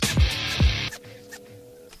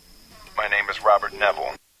Robert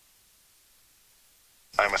Neville.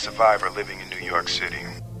 I'm a survivor living in New York City.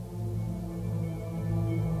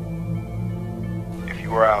 If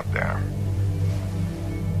you are out there,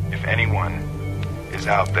 if anyone is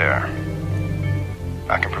out there,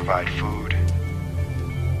 I can provide food,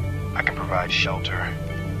 I can provide shelter,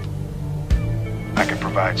 I can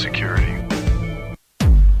provide security.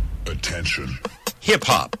 Attention.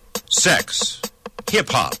 Hip-hop, sex,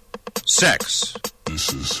 hip-hop, sex.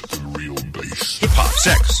 This is the real bass. Hip-hop,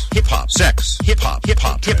 sex, hip-hop, sex, hip-hop,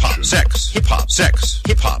 hip-hop, hip-hop, sex, hip-hop, sex,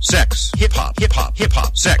 hip-hop, sex, hip-hop, hip-hop,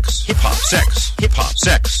 hip-hop, sex, hip-hop, sex, hip-hop,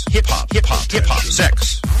 sex, hip-hop, hip-hop, hip-hop,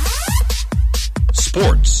 sex.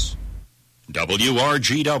 Sports.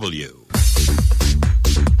 WRGW.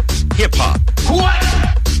 Hip-hop.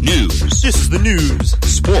 What? News. This is the news.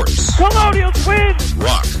 Sports. Colonial Twins!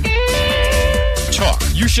 Rock. Talk.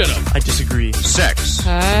 You shut up. I disagree. Sex.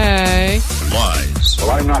 Hi. Lies.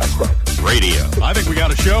 Well, I'm not a crook. Radio. I think we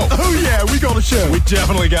got a show. Oh, yeah, we got a show. We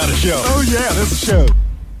definitely got a show. Oh, yeah, there's a show.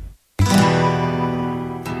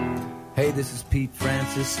 Hey, this is Pete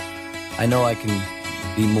Francis. I know I can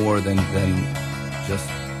be more than just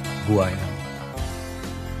who I am.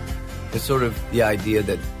 It's sort of the idea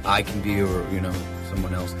that I can be, or,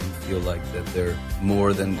 someone else can feel like that they're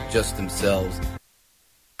more than just themselves.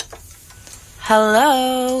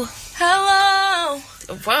 Hello. Hello.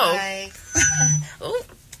 Whoa. Hi.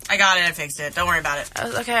 I got it. I fixed it. Don't worry about it.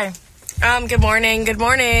 Okay. Good morning. Good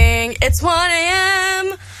morning. It's 1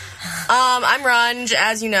 a.m. I'm Runge,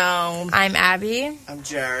 as you know. I'm Abby. I'm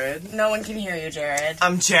Jared. No one can hear you, Jared.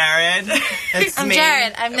 I'm Jared. It's I'm me.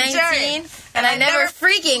 Jared. I'm 19, Jared. and I never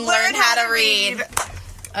freaking learned how to read.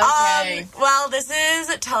 Okay. Well, this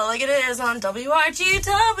is Tell It Like It Is on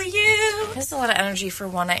WRGW. There's a lot of energy for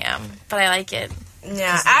 1 a.m., but I like it.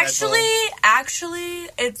 Yeah, actually,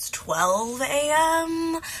 it's 12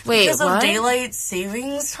 a.m. Wait, because what? of daylight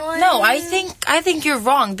savings time. No, I think you're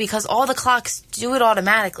wrong because all the clocks do it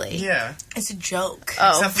automatically. Yeah. It's a joke.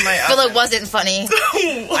 Oh, Except for my Phil, oven. it wasn't funny.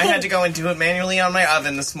 I had to go and do it manually on my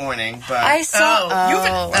oven this morning, but I saw.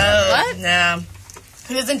 What? Yeah.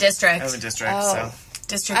 He was in district. I have a district, Oh. so.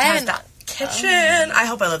 District has that kitchen. I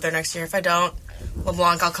hope I live there next year. If I don't,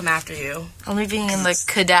 LeBlanc, I'll come after you. I'm living in the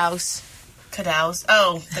Cadaus. Cadaus.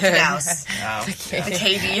 Oh, the Cadaus. Oh. The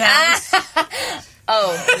KD house.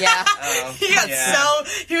 Oh, yeah. Oh, He got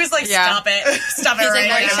he was like, Yeah. stop it. Stop it He's right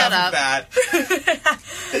like, now. shut up. That.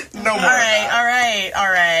 No more.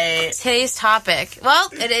 All right. Today's topic. Well,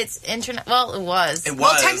 it's internet. Well, it was. It was.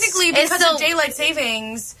 Well, technically, It's because still- of daylight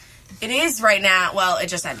savings, it is right now. Well, it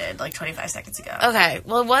just ended like 25 seconds ago. Okay.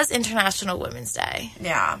 Well, it was International Women's Day.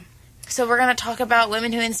 Yeah. So we're going to talk about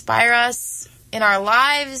women who inspire us in our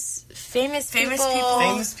lives, famous people.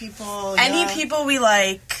 Famous people. Any yeah. people we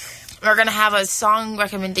like. We're going to have a song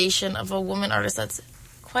recommendation of a woman artist that's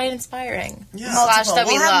quite inspiring. Yeah. Slash that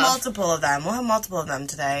we We'll have love. multiple of them. We'll have multiple of them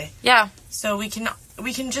today. Yeah. So we can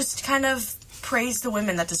just kind of praise the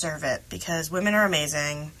women that deserve it because women are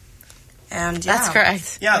amazing. And yeah. That's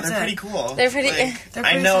correct. Yeah, That's they're it. pretty cool. They're pretty- they're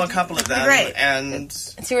I pretty know a fucking- couple of them. great. And,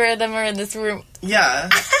 Two of them are in this room. yeah.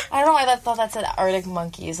 I don't know why I thought that said Arctic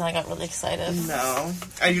Monkeys, and I got really excited. No.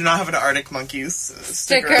 I do not have an Arctic Monkeys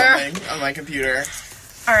sticker on my computer.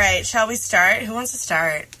 All right, shall we start? Who wants to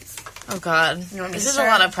start? Oh, God. You want me This to is start?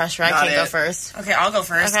 a lot of pressure. I Not can't go it. first. Okay, I'll go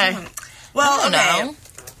first. Okay. Come on. Well, I don't okay. know.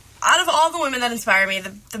 Out of all the women that inspire me,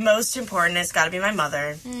 the most important has got to be my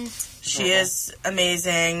mother. She is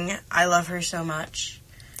amazing. I love her so much.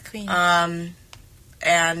 Queen.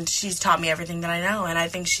 And she's taught me everything that I know. And I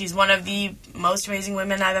think she's one of the most amazing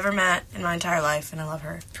women I've ever met in my entire life. And I love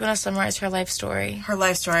her. Do you want to summarize her life story? Her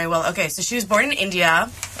life story. Well, okay, so she was born in India.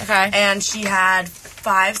 Okay. And she had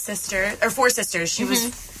four sisters. She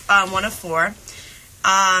was one of four.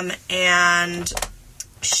 And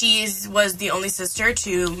she was the only sister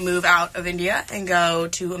to move out of India and go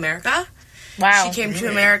to America. Wow. She came to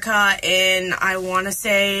America in, I want to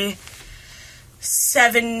say,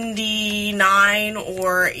 79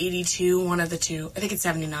 or 82, one of the two. I think it's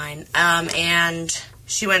 79. And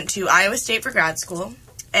she went to Iowa State for grad school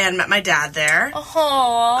and met my dad there.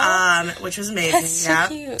 Aww. Which was amazing. That's yeah.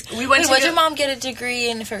 so cute. We went Wait, to did your mom get a degree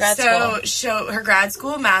in for grad school? her grad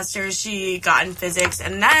school master's, she got in physics,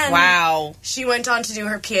 and then Wow. she went on to do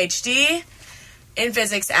her PhD in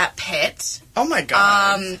physics at Pitt. Oh my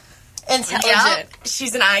god. Intelligent. Yeah,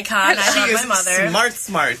 she's an icon. I She love is my mother.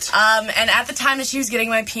 smart. And at the time that she was getting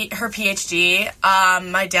her PhD,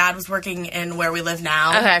 my dad was working in where we live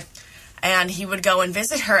now. Okay. And he would go and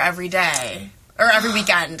visit her every day. Or every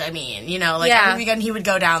weekend, I mean. Every weekend he would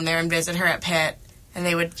go down there and visit her at Pitt. And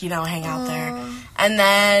they would, hang out there. And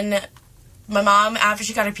then my mom, after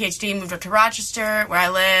she got her PhD, moved up to Rochester, where I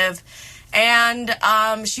live. And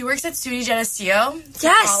she works at Studi Geneseo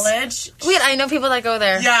College. Wait, I know people that go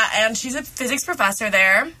there. Yeah, and she's a physics professor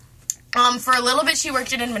there. For a little bit, she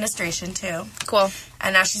worked in administration, too. Cool.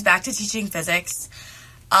 And now she's back to teaching physics.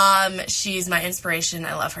 She's my inspiration.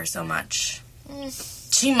 I love her so much.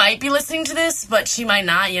 She might be listening to this, but she might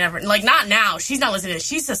not. You never, like, not now. She's not listening to this.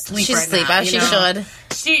 She's asleep She's right asleep, now. as she should.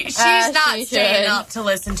 She's not she staying should. up to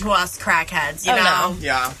listen to us crackheads, you Oh, know? no.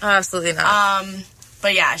 Yeah. Absolutely not.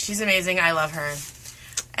 But yeah, she's amazing. I love her.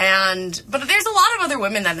 But there's a lot of other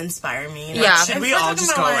women that inspire me. You know? Yeah. Should If we we're all talking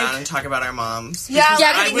just go about, around and talk about our moms? Yeah,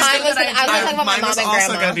 Yeah, like, because I was talking about my mine mom was and also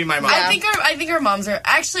grandma. gonna be my mom. Yeah. I think our moms are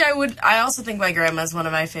actually. I also think my grandma's one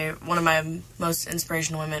of my most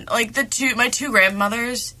inspirational women. Like my two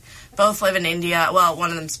grandmothers both live in India. Well, one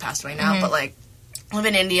of them's passed away now, but like live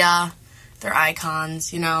in India. They're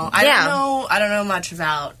icons. You know, I don't know much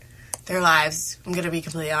about their lives. I'm gonna be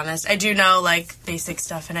completely honest. I do know like basic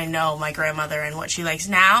stuff, and I know my grandmother and what she likes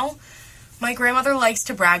now. My grandmother likes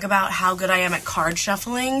to brag about how good I am at card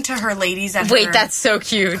shuffling to her ladies at Wait, that's so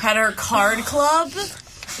cute. at her card club,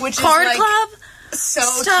 which Card is like, club? so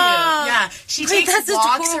Stop. cute. Yeah, she Wait, takes that's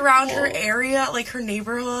walks adorable. around her area, like her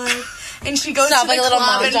neighborhood, and she goes Stop, to like the a little club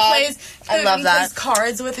mom and dog. plays. I love and that. plays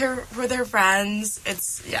cards with her friends.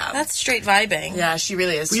 It's That's straight vibing. yeah, she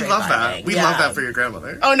really is. We straight love that. vibing. We Yeah. love that for your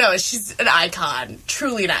grandmother. Oh no, she's an icon.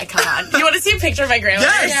 Truly an icon. You want to see a picture of my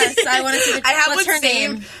grandmother? Yes. Yes, I want to see the I have what's one her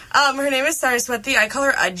saved. name? Her name is Saraswati. I call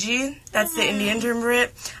her Ajji. That's the Indian term for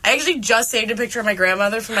it. I actually just saved a picture of my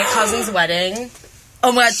grandmother from my cousin's wedding.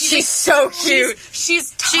 Oh my god, she's so cute.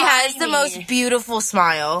 She's tiny. She has the most beautiful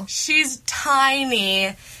smile. She's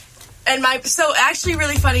tiny. And actually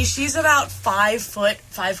really funny, she's about 5'1".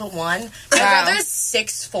 My Wow. brother's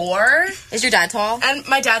 6'4". Is your dad tall? And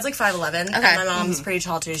my dad's like 5'11". Okay. And my mom's pretty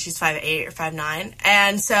tall too. She's 5'8" or 5'9".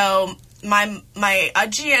 And so my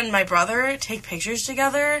Ajji and my brother take pictures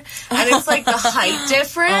together, and it's like the height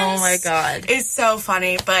difference. Oh my god. It's so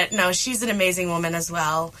funny. But no, she's an amazing woman as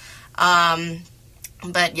well.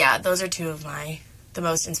 But yeah, those are two of the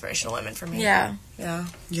most inspirational women for me. Yeah. Yeah.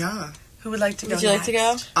 Yeah. Who would like to go Would you like to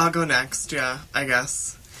go? I'll go next, yeah, I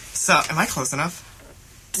guess. So, am I close enough?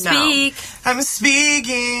 No. Speak. I'm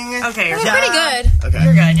speaking. Okay, you're Pretty good. Okay.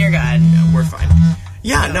 You're good. You're good. We're fine.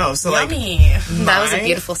 Yeah, no, so Yummy. That was a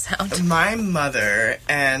beautiful sound. My mother,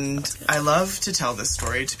 and I love to tell this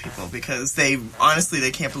story to people because they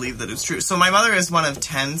can't believe that it's true. So my mother is one of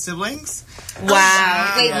 10 siblings.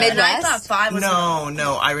 Wow. Wait, And I Midwest? thought 5 was No,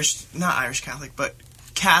 not Irish Catholic, but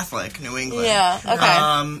Catholic, New England. Yeah,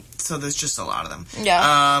 okay. So there's just a lot of them.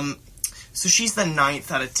 Yeah. So she's the 9th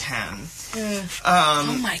out of 10.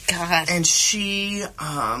 Oh my god. And she,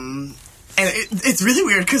 and it's really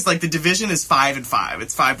weird because like the division is 5 and 5.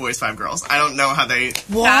 It's 5 boys, 5 girls. I don't know how they.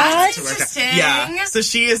 What? That's interesting. Yeah. So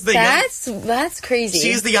she is the. That's crazy.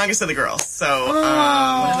 She's the youngest of the girls. So. What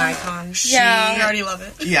an icon. Yeah. I already love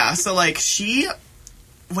it. Yeah. So like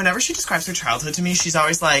whenever she describes her childhood to me, she's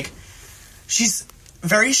always like, she's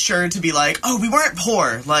very sure to be like, oh, we weren't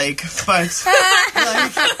poor, like, but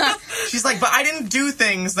like, she's like, but I didn't do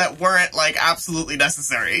things that weren't like absolutely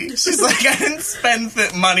necessary. She's like, I didn't spend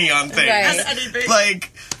money on things. Right. Like,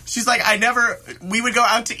 she's like, we would go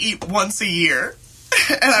out to eat once a year,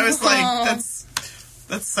 and I was like,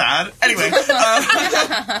 that's sad. Anyway,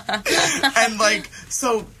 and like,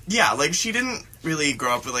 so yeah, like she didn't really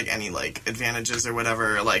grow up with like any like advantages or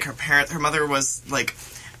whatever. Like her mother was like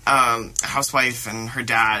a housewife, and her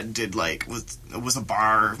dad did like was a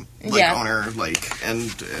bar owner, like and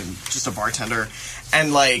just a bartender,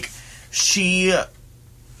 and like she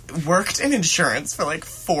worked in insurance for like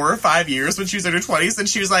 4 or 5 years when she was in her 20s, and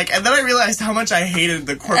she was like, and then I realized how much I hated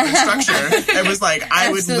the corporate structure and was like,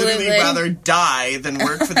 I would literally rather die than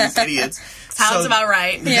work for these idiots. Sounds about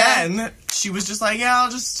right. Then she was just like, yeah,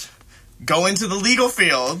 I'll just go into the legal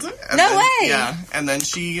field. And No then, way. Yeah. And then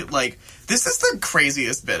she, like, this is the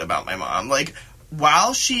craziest bit about my mom. Like,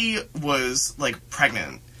 while she was, like,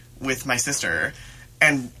 pregnant with my sister,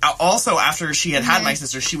 and also after she had had my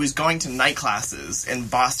sister, she was going to night classes in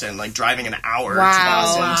Boston, like, driving an hour to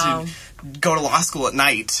Boston to go to law school at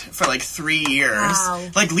night for, like, 3 years. Wow.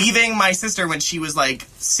 Like, leaving my sister when she was, like,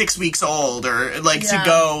 6 weeks old, or, like, to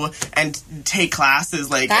go and take classes,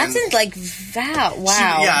 like... That's and like that.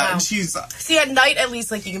 Wow. and she's... See, at night, at least,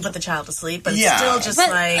 like, you can put the child to sleep, but it's Yeah. still just,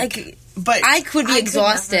 But But I could be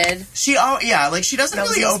exhausted. she doesn't That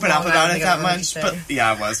was really a open up small about round it that together, much, what did you but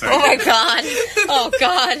yeah, it was very Oh my god. Oh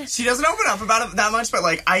god. she doesn't open up about it that much, but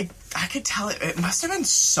like I I could tell it must have been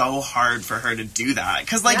so hard for her to do that.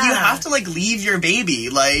 Because, like, you have to, like, leave your baby,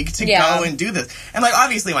 like, to go and do this. And, like,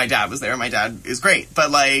 obviously my dad was there. My dad is great.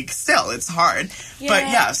 But, like, still, it's hard. Yeah. But,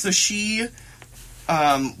 yeah, so she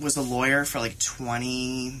was a lawyer for, like,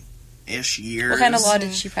 20-ish years. What kind of law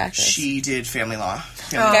did she practice? She did family law.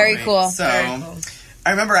 Very cool. So, Very cool. I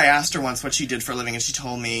remember I asked her once what she did for a living, and she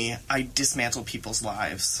told me, I dismantle people's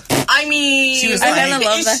lives. I mean, she was I like, kind of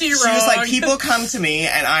love that. She was like, people come to me,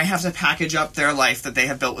 and I have to package up their life that they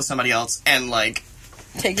have built with somebody else, and, like,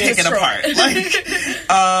 pick it apart. Like,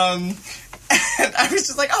 and I was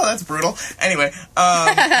just like, oh, that's brutal. Anyway,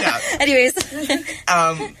 yeah. Anyways.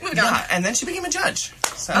 Yeah, and then she became a judge.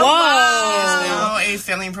 So Whoa! She is now a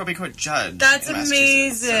family and probate court judge. That's in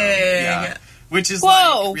amazing. So, yeah. Which is,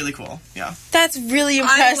 like, really cool. Yeah. That's really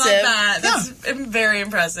impressive. I love that. That's very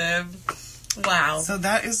impressive. Wow. So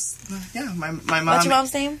that is, yeah, my mom. What's your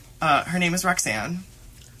mom's name? Her name is Roxanne.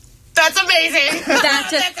 That's amazing.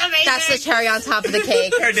 That's amazing. That's the cherry on top of the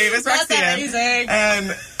cake. Her name is Roxanne. That's amazing.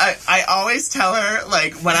 And I always tell her,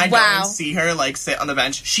 like, when I go and see her, like, sit on the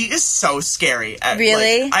bench, she is so scary.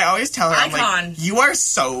 Really? Like, I always tell her, I'm Icon. like, you are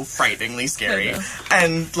so frighteningly scary.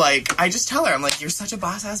 And, like, I just tell her, I'm like, you're such a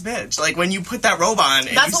boss-ass bitch. Like, when you put that robe on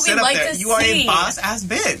and That's you what sit we up like there, to you are a see. boss-ass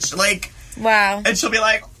bitch. Like, Wow. and she'll be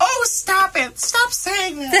like, oh, stop it. Stop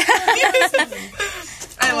saying that.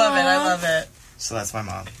 I love it. I love it. So that's my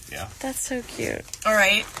mom. Yeah. That's so cute. All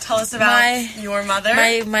right. Tell us about your mother.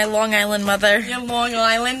 My Long Island mother. Your Long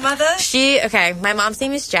Island mother? My mom's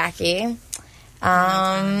name is Jackie.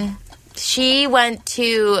 She went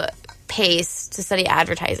to Pace to study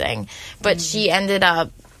advertising, but she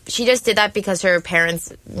just did that because her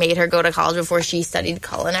parents made her go to college before she studied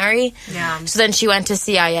culinary. Yeah. So then she went to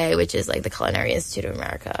CIA, which is like the Culinary Institute of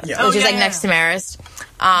America, which is like next to Marist.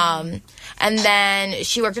 And then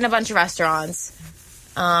she worked in a bunch of restaurants.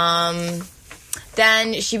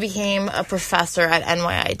 Then she became a professor at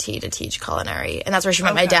NYIT to teach culinary, and that's where she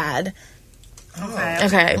met my dad.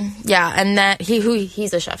 Okay. Yeah, and then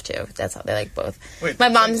he's a chef too. That's how they like both. Wait, my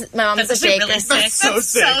mom's a baker. Really sick. That's so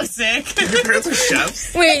sick. Your parents are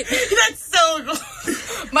chefs? Wait, that's so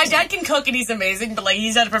cool. My dad can cook and he's amazing, but like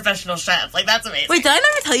he's not a professional chef. Like that's amazing. wait, did I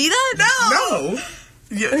never tell you that? No.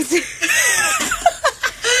 Yeah.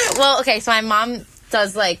 Well, okay, so my mom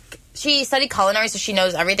does she studied culinary, so she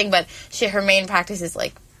knows everything, but her main practice is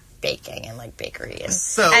like baking and like bakery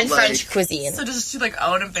and French cuisine. So does she like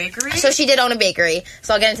own a bakery? So she did own a bakery,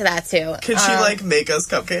 so I'll get into that too. Can she like make us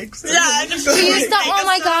cupcakes? Yeah, she used to. Oh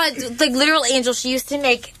my god, like literal angel. She used to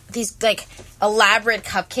make these like elaborate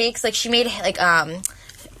cupcakes. Like she made like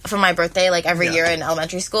for my birthday like every year in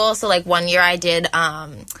elementary school. So like one year I did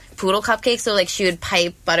poodle cupcakes. So like she would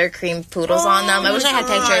pipe buttercream poodles on them. I wish I had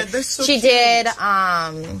pictures. So she did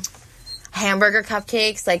hamburger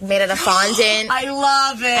cupcakes, like made out of fondant. I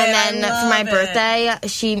love it. And then for my birthday,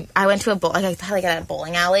 I went to a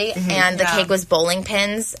bowling alley, and the cake was bowling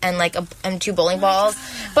pins and and 2 bowling balls.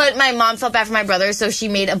 But my mom felt bad for my brother, so she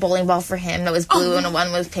made a bowling ball for him that was blue and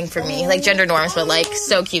one was pink for me. Like gender norms, but like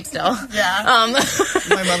so cute still. Yeah.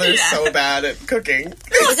 My mother is so bad at cooking.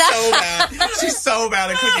 So bad. She's so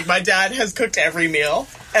bad at cooking. My dad has cooked every meal.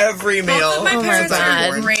 Every meal. My parents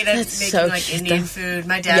God. are great at That's making so like cute. Indian food.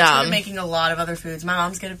 My dad's good at making a lot of other foods. My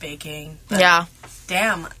mom's good at baking. Yeah.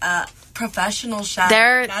 Damn, professional chef.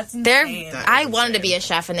 That's insane. I wanted to be a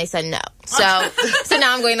chef, and they said no. So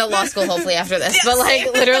now I'm going to law school hopefully after this. But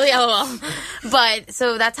like literally, LOL. But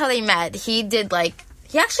so that's how they met. He did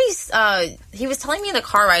he actually he was telling me in the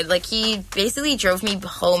car ride, like he basically drove me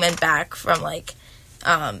home and back from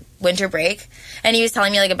winter break, and he was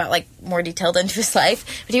telling me about more detailed into his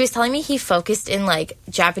life, but he was telling me he focused in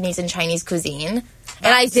Japanese and Chinese cuisine.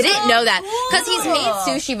 And I didn't know that because he's made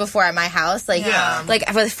sushi before at my house,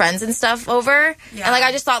 with friends and stuff over. Yeah. And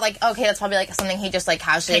I just thought okay, that's probably something he just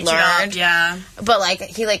casually learned. Yeah. But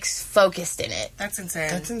he focused in it. That's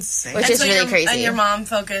insane. Which is really crazy. And your mom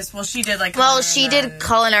focused. Well, she did she did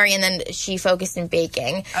culinary, and then she focused in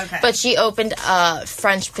baking. Okay. But she opened a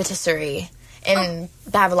French patisserie in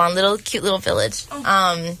Babylon, cute little village.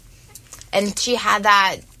 And she had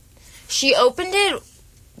that. She opened it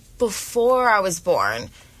before I was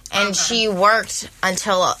born, and she worked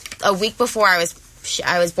until a week before I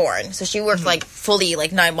was born. So she worked fully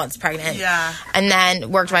 9 months pregnant. Yeah, and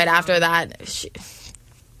then worked right after that.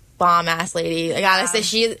 Bomb ass lady. I gotta say,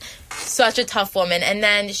 she's such a tough woman. And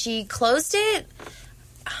then she closed it.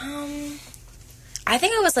 I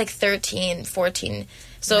think I was 13, 14.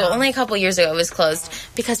 So only a couple years ago it was closed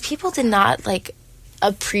because people did not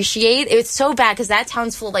appreciate it. Was so bad because that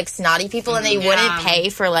town's full of snotty people, and they wouldn't pay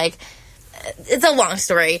for it's a long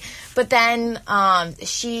story. But then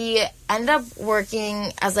she ended up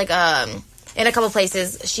working as like in a couple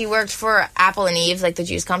places. She worked for Apple and Eve, like the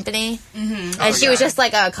juice company. Mm-hmm. And she was just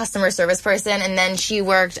like a customer service person. And then she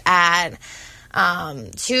worked at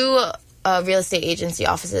 2 real estate agency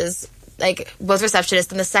offices, like both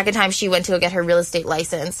receptionists. And the second time she went to go get her real estate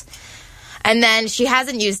license. And then she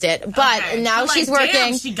hasn't used it, but now she's working.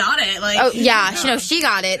 Damn, she got it. Like, oh yeah, she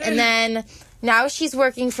got it. And then now she's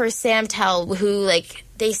working for Samtel, who like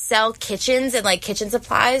they sell kitchens and like kitchen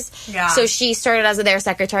supplies. Yeah. So she started as their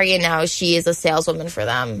secretary, and now she is a saleswoman for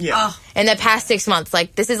them. Yeah. In the past 6 months,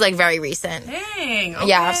 like this is like very recent. Dang. Okay.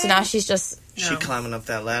 Yeah. So now she's just. She climbing up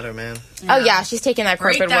that ladder, man. Yeah. Oh yeah, she's taking that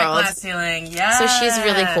corporate Break that world. glass ceiling. Yeah. So she's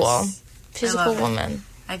really cool. She's a cool it. woman.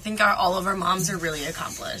 I think all of our moms are really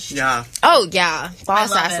accomplished. Yeah. Oh yeah,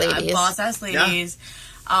 boss ass ladies. Boss ass ladies.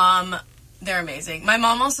 Yeah. They're amazing. My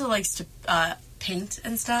mom also likes to paint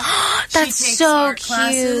and stuff. That's she takes so art cute.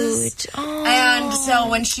 Classes. Oh. And so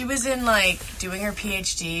when she was in like doing her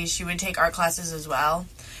PhD, she would take art classes as well.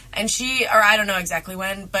 And I don't know exactly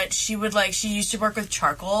when, but she used to work with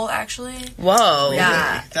charcoal actually. Whoa.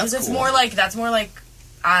 Yeah. That's it's cool. that's more like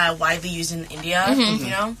widely used in India, you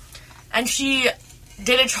know? And she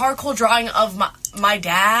did a charcoal drawing of my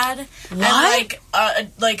dad. What?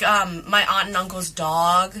 And my aunt and uncle's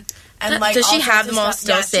dog. And like, does she all have sorts them of all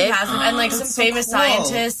stuff. still Yeah, she safe? has them. And like some so famous cool.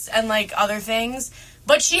 scientists and like other things.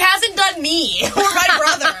 But she hasn't done me or my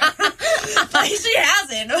brother. Like, she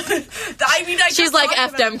hasn't. I mean, She's like,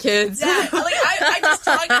 F them kids. Yeah, like I just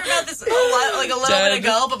talked to her about this a little bit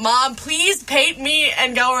ago. But Mom, please paint me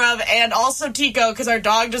and Gaurav and also Tico because our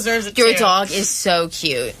dog deserves it too. Your dog is so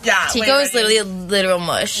cute. Yeah, Tico is literally a literal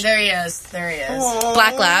mush. There he is.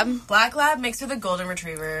 Black Lab. Black Lab mixed with a Golden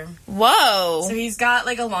Retriever. Whoa. So he's got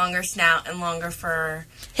like a longer snout and longer fur.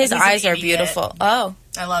 His And he's an eyes are idiot. beautiful. Oh.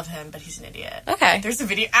 I love him, but he's an idiot. Okay. There's a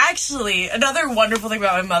video. Actually, another wonderful thing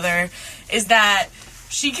about my mother is that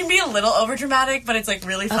she can be a little overdramatic, but it's like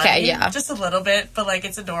really funny. Okay, yeah. Just a little bit, but like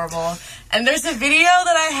it's adorable. And there's a video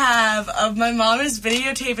that I have of my mom is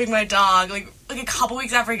videotaping my dog, like a couple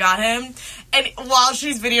weeks after I got him. And while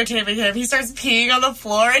she's videotaping him, he starts peeing on the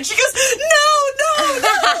floor, and she goes, "No!"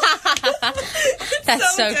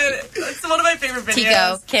 That's so good. It's one of my favorite videos.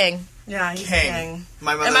 Tico, king. Yeah, he's King. king.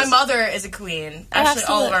 My My mother is a queen. Actually, all of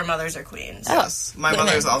absolutely. our mothers are queens. Yes. My women.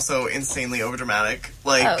 mother is also insanely overdramatic.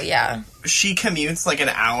 Like, Oh, yeah. she commutes like an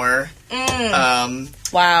hour.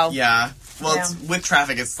 Wow. Yeah. Well, Yeah. It's, with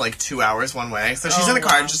traffic, it's like 2 hours one way. So she's in the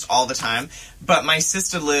car just all the time. But my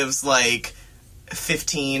sister lives like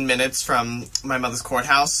 15 minutes from my mother's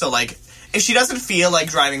courthouse. So, like, if she doesn't feel like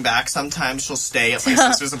driving back, sometimes she'll stay at my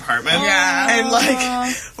sister's apartment. Yeah. And,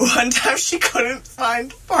 like, one time she couldn't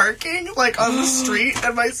find parking, like, on the street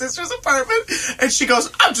at my sister's apartment. And she goes,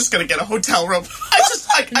 I'm just going to get a hotel room.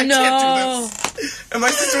 I can't do this. And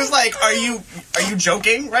my sister was like, are you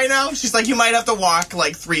joking right now? She's like, you might have to walk,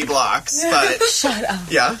 like, 3 blocks. But Shut up.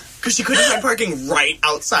 yeah. Because she couldn't find parking right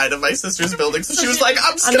outside of my sister's building. So she was like,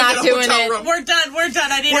 I'm just going to not get a doing hotel it. room. We're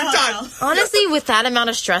done. I need We're a hotel. done. Honestly, with that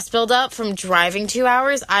amount of stress buildup from driving 2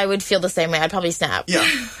 hours, I would feel the same way. I'd probably snap. Yeah.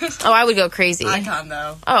 Oh, I would go crazy. Icon,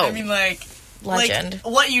 though. Oh. I mean, like... Legend. Like,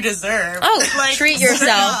 what you deserve. Oh, like, treat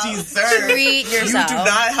yourself. You deserve. Treat yourself. You do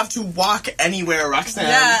not have to walk anywhere, Roxanne.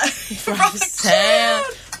 Yeah.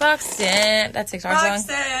 Roxanne. That's TikTok song.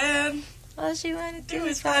 Roxanne. All she wanted to do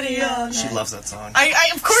is Party all night. She loves that song.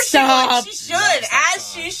 I of course Stop. she would. She should.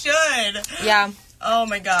 As she should. Yeah. Oh,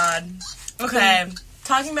 my God. Okay.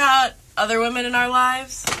 Talking about other women in our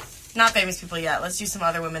lives. Not famous people yet. Let's do some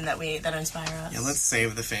other women that inspire us. Yeah, let's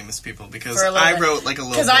save the famous people because For a little I bit. wrote like a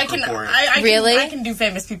little Because book report. Really? I can do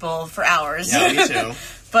famous people for hours. Yeah, me too.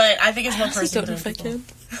 But I think it's more personal. Don't know if I can.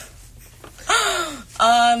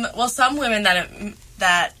 Well, some women that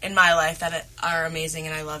in my life that are amazing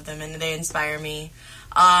and I love them and they inspire me.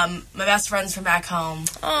 My best friends from back home.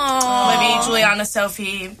 Aww. Libby, Juliana,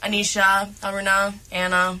 Sophie, Anisha, Aruna,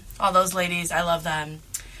 Anna, all those ladies. I love them.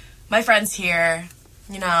 My friends here,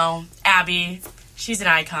 you know, Abby. She's an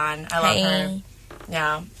icon. I love her.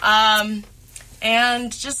 Yeah.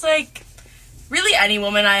 And just like really any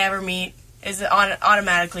woman I ever meet is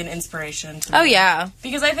automatically an inspiration to me. Oh, yeah.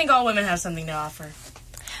 Because I think all women have something to offer.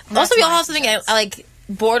 Also, we all my have something sense. like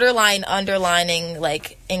borderline underlining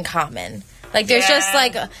like in common. Like there's just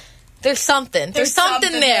like there's something. There's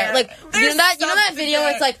something there. Like you know that video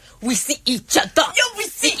where it's like we see each other. Yo, we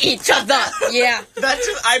see each other. Yeah.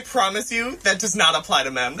 I promise you, that does not apply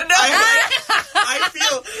to men. I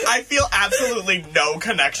feel absolutely no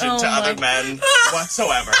connection to other men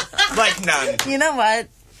whatsoever. Like none. You know what?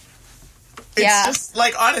 It's Yeah. just,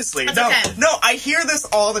 like, honestly. That's No, okay. no, I hear this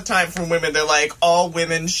all the time from women. They're like, all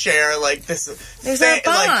women share, like, this. There's a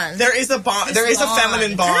bond. Like, there is a bond. This There is a bond.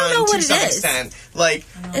 feminine I bond don't know what to it some is. extent. Like,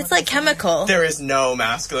 It's like chemical. there is no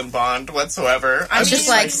masculine bond whatsoever. I It's mean, just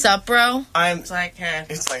like, sup, bro? I'm. It's like, hey.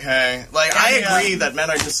 It's like, hey, like, I Yeah. agree that men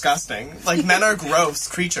are disgusting. Like, men are gross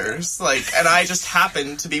creatures. Like, and I just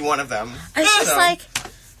happen to be one of them. It's just So- like,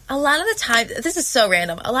 a lot of the time, this is so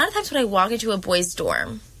random. A lot of times when I walk into a boys'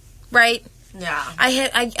 dorm, right? Yeah.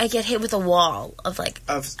 I get hit with a wall of like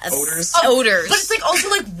Of odors. odors. But it's like also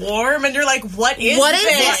like warm, and you're like, what is What is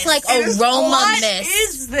this? this, like, It is- aroma What mist?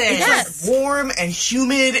 is this? Yes. Warm and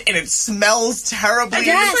humid, and it smells terribly.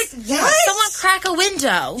 Yes. It's like, what? Someone crack a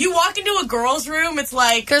window. You walk into a girl's room, it's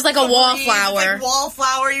like There's, like, a breeze, wallflower. It's like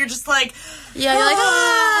wallflower. You're just like, Yeah, you're like,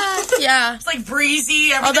 ah. Yeah. it's like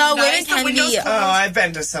breezy. Everything's Although nice, women the can windows be- closed. Oh, I've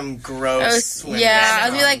been to some gross. women's Yeah,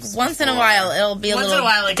 I'll be like, dorms once in a before. while, it'll be a Once in little a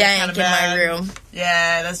while, it gets dank kinda in my bad. room.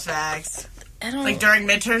 Yeah, that's facts. I don't Like during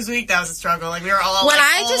midterms week, that was a struggle. Like we were all when like,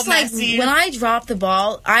 I all just messy. when I drop the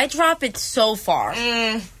ball, I drop it so far,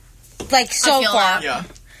 like so I feel far. that. Yeah.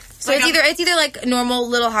 So Like, it's either like normal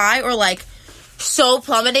little high or like so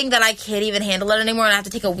plummeting that I can't even handle it anymore, and I have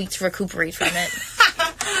to take a week to recuperate from it.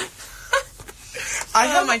 I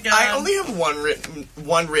have. my God. I only have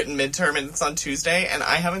one written midterm, and it's on Tuesday, and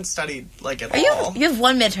I haven't studied like at Are you all. you have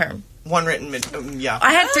one midterm? One written midterm. Yeah.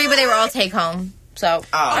 I had 3, but they were all take home. So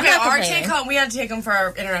I'm Okay, not our complaining. take home, we had to take them for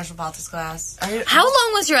our international politics class. How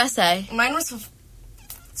long was your essay? Mine was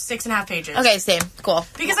 6.5 pages. Okay, same. Cool.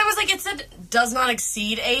 Because I was like, it said does not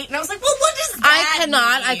exceed 8, and I was like, well, what does I that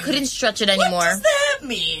cannot. I mean? couldn't stretch it What anymore. does that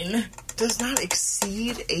mean? Does not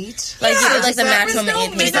exceed 8. Like Yeah, you did like the there maximum was no 8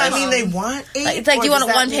 Does pages. that mean they want 8? Like, it's like, do you Or want does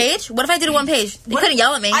it that one mean- page? What if I did it one page? You couldn't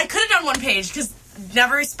yell at me. I could have done one page because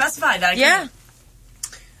never specified that. I Yeah. couldn't.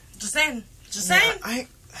 Just saying. Just Yeah, saying.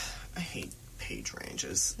 I hate page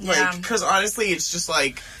ranges. Yeah. Like, because honestly, it's just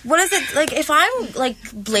like What is it like if I'm like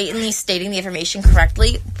blatantly stating the information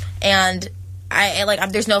correctly and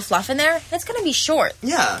there's no fluff in there, it's gonna be short.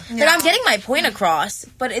 yeah. Like I'm getting my point across,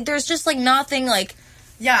 but there's just like nothing like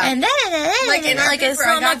Yeah. and then Like, in our like it's paper,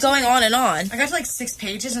 I not, got not to, going on and on. I got to like 6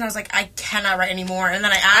 pages and I was like, I cannot write anymore. And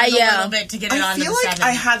then I added a little bit to get it I on to feel the like 7.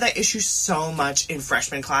 I had that issue so much in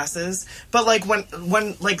freshman classes, but like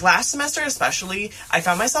when like last semester especially, I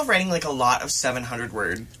found myself writing like a lot of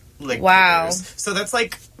 700-word like Wow. papers. So that's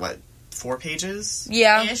like what 4 pages.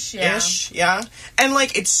 Yeah. Ish, yeah. Ish, yeah, and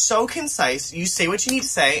like it's so concise. You say what you need to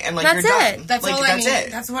say, and like That's you're it. done. That's like, all that's I mean.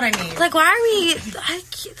 it. That's what I mean. Like why are we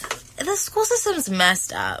the school system's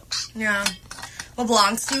messed up. Yeah. Well,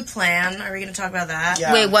 Blanc's new plan. Are we going to talk about that?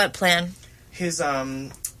 Yeah. Wait, what plan? His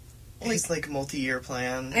like multi-year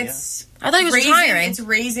plan. It's I thought he was retiring. It's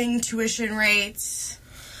raising tuition rates.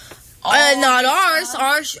 Not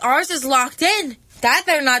ours. Ours is locked in. That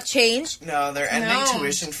better not change. No, they're ending No.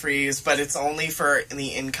 tuition freeze, but it's only for the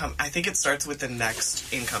income. I think it starts with the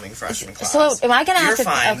next incoming freshman class. So am I gonna have You're to?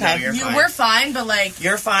 fine. Okay. No, you're fine. We're fine, but like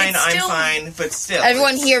You're fine. it's I'm still- fine. But still,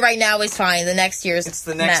 Everyone it's- here right now is fine. The next year's It's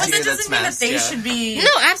the next But year that that's doesn't mean that messed, they yeah. should be.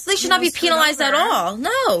 No, absolutely should not be screwed penalized at over. all.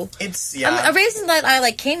 No. It's yeah. A reason that I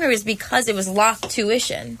like came here is because it was locked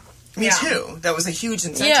tuition. Me Yeah. too. That was a huge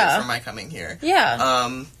incentive Yeah. for my coming here.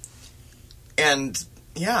 Yeah. And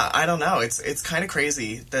yeah, I don't know. It's kind of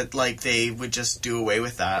crazy that like they would just do away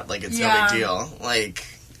with that. Like it's no Yeah. big deal. Like.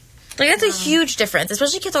 Like that's a huge difference,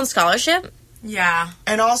 especially kids on scholarship. Yeah.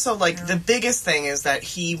 And also, like, the biggest thing is that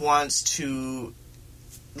he wants to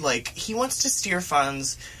steer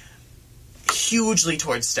funds hugely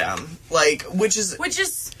towards STEM. Like, which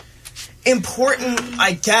is important,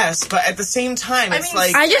 I guess, but at the same time, it's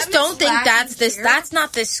like... I just STEM don't is think lacking that's this. here. That's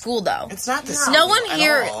not this school, though. It's not this No school one at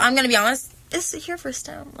here. all. I'm gonna be honest. Is here for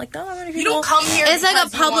STEM. Like not many people. You don't come here It's like a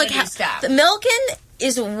because you public. wanna do STEM. The Milken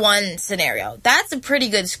is one scenario. That's a pretty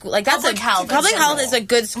good school. Like that's Public health in Public health general. is a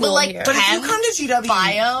good school like, here. But if you Chem, come to GW,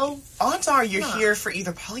 bio, odds are you're here for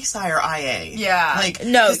either poli-sci or IA. Yeah. Like,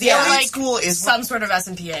 No, 'cause the yeah. Elliott like School is... some sort of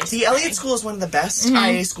SMPA. The Elliott School is one of the best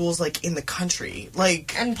IA schools, like, in the country.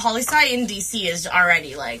 Like... And poli-sci in DC is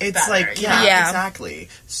already like It's better, like, you yeah, know? Yeah. exactly.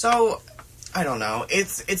 So, I don't know.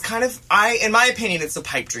 It's kind of, in my opinion, it's a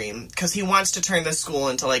pipe dream. Because he wants to turn this school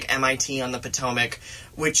into, like, MIT on the Potomac,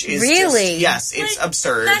 which is Really? yes, it's Like,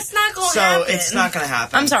 absurd. that's not gonna so happen. it's not going to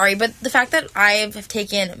happen. I'm sorry, but the fact that I have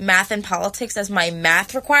taken math and politics as my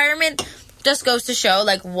math requirement just goes to show,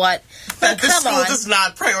 like, what. That Like, this come school on. does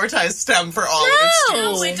not prioritize STEM for all of its No.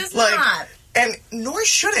 students. No, it does Like, not. And nor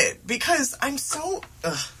should it, because I'm so...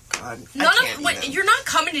 Ugh, God. I None can't of what even. you're not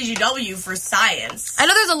coming to GW for science. I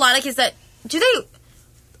know there's a lot of kids that do they.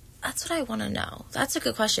 That's what I want to know. That's a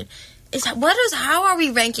good question. how are we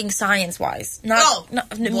ranking science-wise?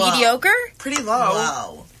 Mediocre? Pretty low.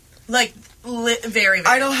 Wow. Like, very, very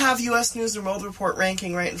I don't have U.S. News and World Report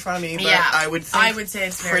ranking right in front of me, but Yeah. I would say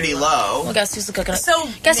it's very pretty low. Well, guess who's gonna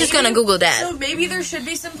who's gonna Google that? So maybe there should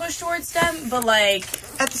be some push towards STEM, but like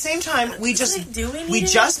At the same time, we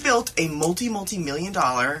just built a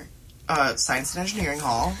multi-million-dollar science and engineering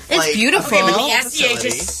hall. It's beautiful. Okay, but the facility.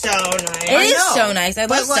 SEH is so nice. It is so nice. I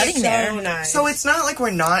love studying there. So nice. So it's not like we're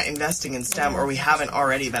not investing in STEM or we haven't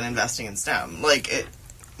already been investing in STEM. Like it.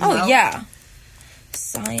 Yeah.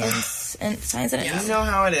 Science and You know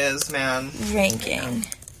how it is, man. ranking.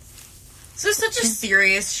 So it's such a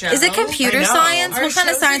serious show. Is it computer I know. science? Our What kind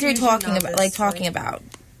of shows science are are we usually talking not about? this, Like talking about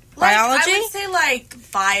Like, biology? I would say like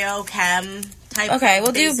biochem type. Okay,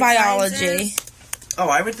 we'll do basic biology. sciences. Oh,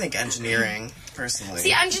 I would think engineering personally.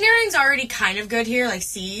 See, engineering's already kind of good here, like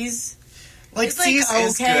C's. like It's like C's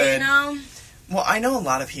is okay, good. you know. Well, I know a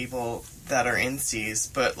lot of people that are in C's,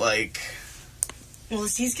 but like Well, the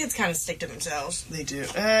C's kids kind of stick to themselves. they do.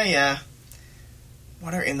 Yeah.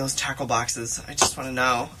 What are in those tackle boxes? I just want to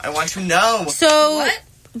know. I want to know. So What?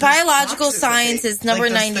 biological boxes, like science they- is number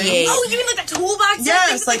like those 98. Oh, you mean like the toolbox?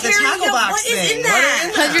 Yes, like the tackle box What is thing. in What are that?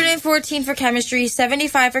 in that? 114 for chemistry,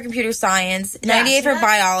 75 for computer science, 98 for see that?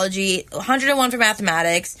 biology, 101 for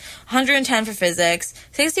mathematics, 110 for physics,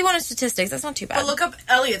 61 in statistics. That's not too bad. But look up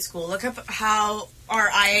Elliott School. Look up how our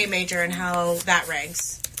IA major and how that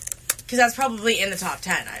ranks. Because that's probably in the top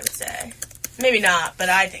 10, I would say. Maybe not, but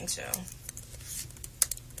I think so.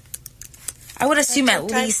 I would assume at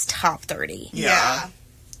Okay. least top 30. Yeah.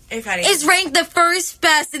 If any. Is ranked the first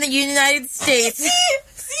best in the United States.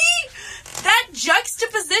 See? That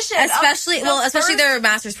juxtaposition. of especially the first- their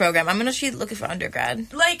master's program. I'm gonna be looking for undergrad.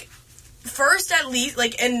 Like, first at least,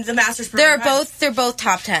 like, in the master's program. They're both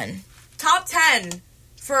top 10. Top 10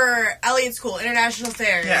 for Elliott School, International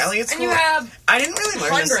Affairs. Yeah, Elliott School. And you have I didn't really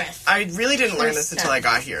learn this. 100th. I really didn't learn this First until step. I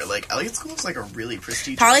got here. Like Elliott School is like a really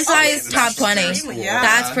prestigious. Poli-sci is international top 20. school. Yeah.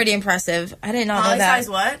 That's pretty impressive. I did not know poli that. sci's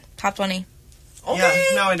what? Top 20. Okay.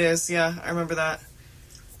 Yeah, no, it is. Yeah, I remember that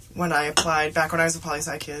when I applied back when I was a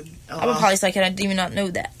poli-sci kid. I'm a poli-sci kid. I didn't even not know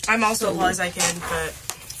that. I'm also a poli-sci kid, but...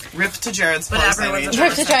 Rip to Jared's But poli-sci everyone's major. a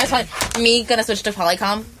First to try me gonna switch to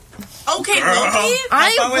polycom. Okay, Girl. Loki?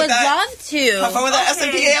 I fun with would that. love to. Have fun with that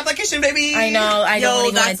Okay. SMPA application, baby. I know. I Yo, don't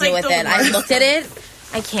even want that's to deal like with the it. I worst. looked at it.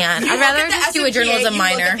 I can't. You I'd look rather at the just do a journalism SMPA,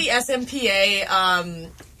 minor. You look at the SMPA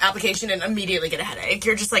application and immediately get a headache.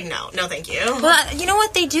 You're just like, no, thank you. Well, you know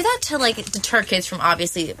what? They do that to like deter kids from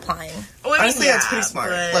obviously applying. Well, I mean, Honestly, that's pretty smart.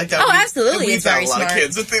 but- Like that. Oh, weeds- absolutely, it weeds it's very out a lot smart. of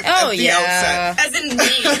kids at the Oh, outset. yeah. As in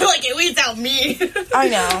me. Like, it weeds out me. I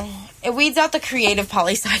know. It weeds out the creative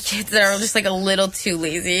poli-sci kids that are just like a little too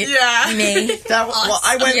lazy. Yeah. Me. That,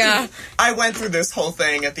 well, Yeah. I went through this whole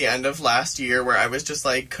thing at the end of last year where I was just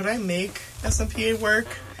like, could I make SMPA work?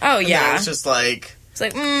 Oh, And then yeah. it was just like, It's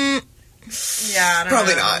like, Yeah, I don't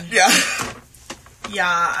probably know. not. Yeah.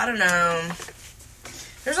 Yeah, I don't know.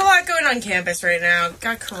 There's a lot going on campus right now. We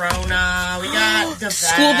got Corona. We got the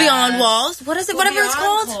School Beyond Walls. What is it? Whatever it's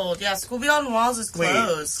called? Cold. Yeah, School Beyond Walls is Wait,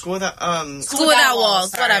 closed. school that School Without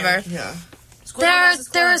Walls. sorry. Whatever. yeah. School Beyond Walls is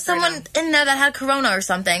There was closed right someone in there that had Corona or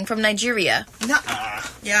something from Nigeria. now.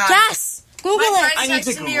 Yeah. Yes. Google My it. friend I need to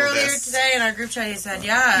texted me Google earlier this. today in our group chat. He said,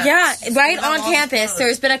 yeah. Yeah, School right Without on Walls is campus. closed.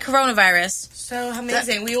 There's been a coronavirus. So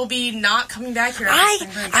amazing. We will be not coming back here. after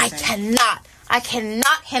spring break, I think.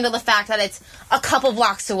 cannot handle the fact that it's a couple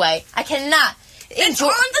blocks away. I cannot. It's on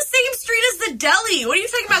the same street as the deli. What are you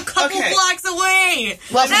talking about? Couple Okay. blocks away.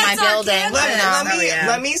 Well, from That's my our building. campus.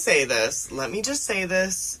 Let me say this. Let me just say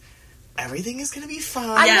this. Everything is gonna be fine.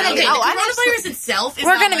 I'm Yeah, gonna okay. be- The oh, I'm coronavirus itself is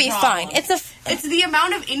We're not gonna the be problem. fine. It's the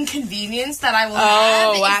amount of inconvenience that I will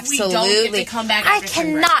Oh, have if we don't get absolutely. to come back. I after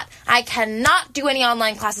spring break. cannot do any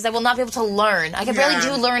online classes. I will not be able to learn. I can barely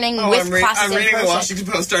do learning Oh, with classes I'm in reading person. the Washington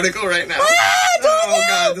Post article right now. don't Oh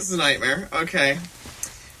god, this is a nightmare. Okay.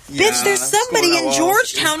 Bitch, there's somebody School in Without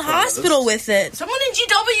Walls Georgetown is closed. Hospital with it. Someone in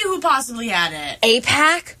GW who possibly had it.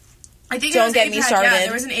 APAC? I think Don't it was get me APAC, started. Yeah,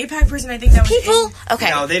 there was an APAC person. I think that was People? in- Okay.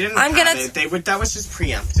 No, they didn't. I'm gonna. Have it. That was just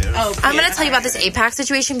preemptive. Oh, I'm going yeah. to tell you about this APAC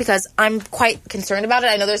situation because I'm quite concerned about it.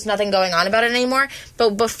 I know there's nothing going on about it anymore.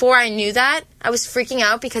 But before I knew that, I was freaking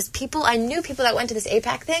out because I knew people that went to this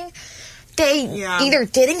APAC thing, they either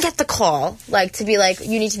didn't get the call, like to be like,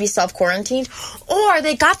 you need to be self-quarantined, or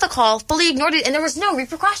they got the call, fully ignored it, and there was no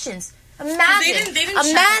repercussions. Imagine, they didn't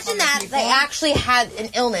imagine check that up on the they people. actually had an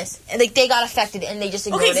illness, and like they got affected, and they just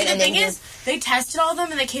ignored Okay, so it. the And thing then is, they tested all of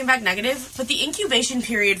them and they came back negative, but the incubation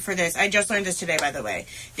period for this, I just learned this today, by the way.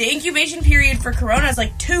 The incubation period for corona is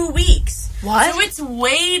like 2 weeks. What? So it's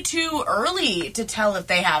way too early to tell if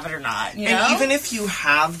they have it or not, you know? And even if you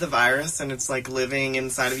have the virus and it's like living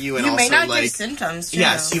inside of you, and you also may not like get symptoms, too.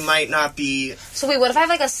 yes, you might not be. So wait, what if I have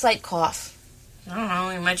like a slight cough? I don't know,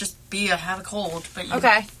 you might just have a cold, but you...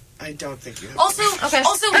 Okay. I don't think you have. Also, Okay. I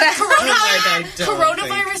don't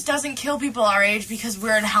coronavirus think- doesn't kill people our age because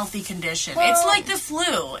we're in healthy condition. Well- It's like the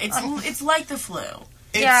flu. It's like the flu.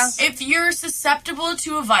 It's- If you're susceptible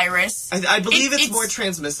to a virus, I believe it's it's more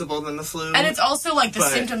transmissible than the flu. and it's also like the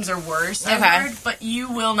But- symptoms are worse, Okay. I've heard, but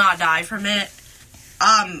you will not die from it.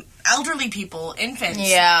 Elderly people, infants,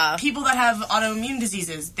 Yeah. people that have autoimmune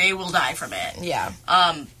diseases, they will die from it. Yeah.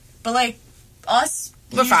 But like us,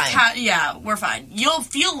 We're fine. We're fine. You'll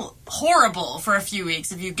feel horrible for a few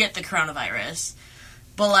weeks if you get the coronavirus,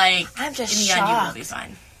 but like I'm just in the end, you will shocked. be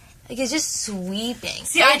fine. Like it's just sweeping.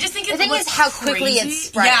 See, I just think the it's thing what's is how quickly crazy- it's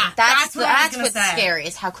spreading. Yeah, that's what I was gonna what's say. scary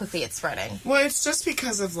is how quickly it's spreading. well, it's just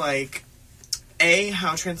because of like A,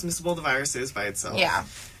 how transmissible the virus is by itself. Yeah.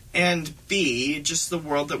 And B, just the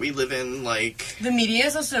world that we live in, like... The media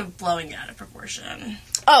is also blowing it out of proportion.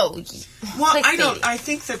 Oh. Well, clickbait. I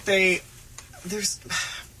think that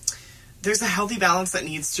there's a healthy balance that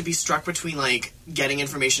needs to be struck between, like, getting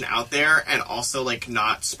information out there and also, like,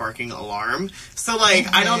 not sparking alarm. So,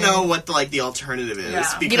 like, I don't know what, the alternative is.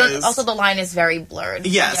 Yeah. Because... Also, the line is very blurred.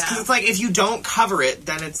 Yes, Yeah. because it's like, if you don't cover it,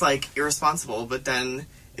 then it's, like, irresponsible. But then,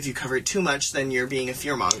 if you cover it too much, then you're being a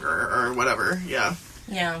fearmonger or whatever. Yeah.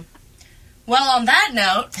 Yeah. Well, on that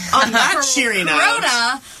note, On that for cheery note.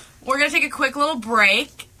 Corona, we're gonna take a quick little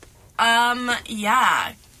break.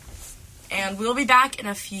 Yeah. And we'll be back in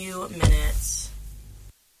a few minutes.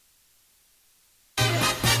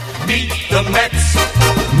 Meet the Mets.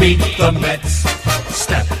 Meet the Mets.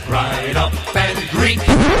 Step right up and greet. The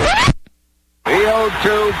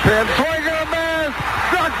 0-2 pitch. Swing and a miss.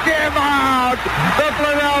 Struck him out. The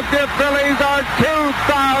Philadelphia Phillies are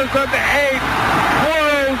 2008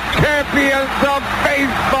 World Champions of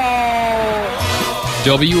Baseball.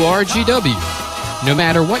 WRGW. No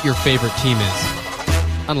matter what your favorite team is.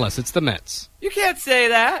 Unless it's the Mets. You can't say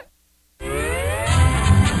that.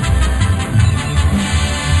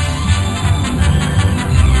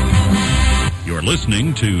 You're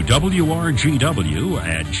listening to WRGW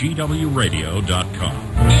at GWRadio.com.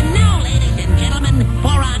 And now, ladies and gentlemen, for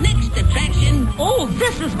our next attraction. Oh,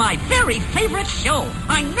 this is my very favorite show.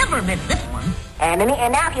 I never miss this one. And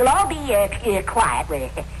now if you'll all be quiet, we'll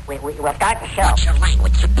start the show. What's your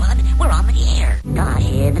language, you bud? We're on the air. Gosh,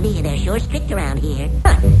 they're sure strict around here.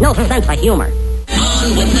 Huh, no sense of humor.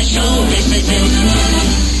 On with the show, this is it.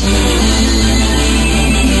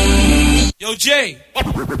 Yo, Jay.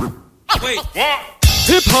 Wait.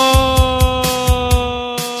 Hip hop.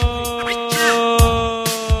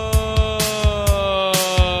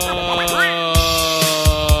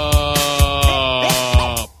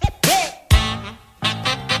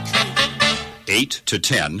 8 to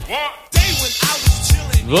 10.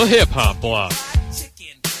 The Hip Hop Block.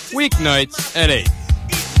 Weeknights at 8.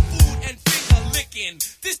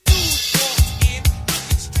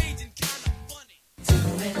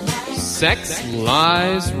 Sex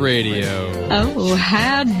Lies Radio. Oh,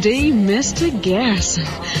 howdy, Mr. Garrison.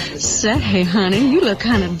 Say, honey, you look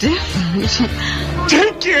kind of different.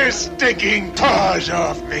 Take your stinking paws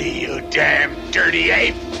off me, you damn dirty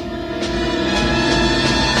ape!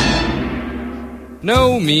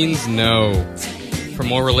 No means no. For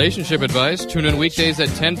more relationship advice, tune in weekdays at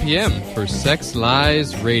 10 p.m. for Sex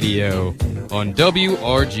Lies Radio on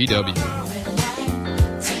WRGW.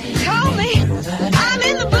 Call me. I'm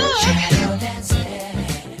in the book.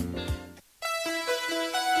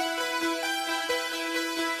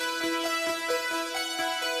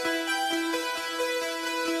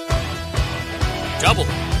 Double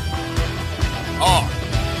R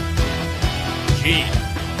G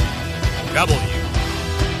W.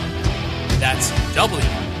 That's W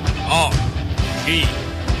R G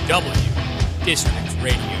W District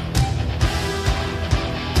Radio.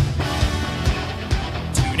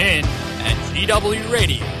 Tune in at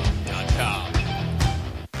GWRadio.com.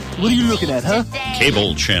 What are you looking at, huh?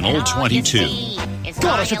 Cable Channel 22.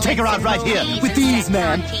 God, I should take her out right here with these,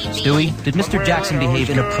 man. Stewie, did Mr. Jackson behave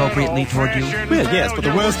inappropriately toward you? Well, yes, but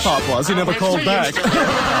the worst part was he never called back.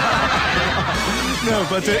 No,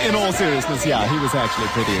 but in all seriousness, yeah, he was actually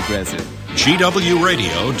pretty aggressive.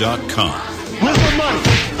 GWRadio.com. Where's my money?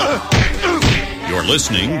 You're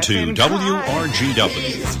listening to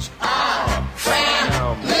WRGW.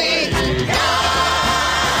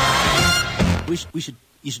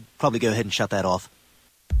 You should probably go ahead and shut that off.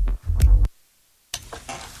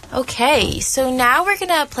 Okay, so now we're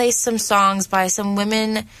gonna play some songs by some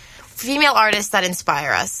female artists that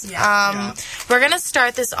inspire us. We're gonna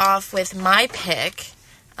start this off with my pick.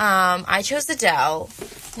 I chose Adele.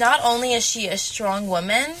 Not only is she a strong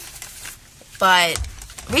woman, but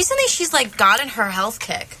recently she's like gotten her health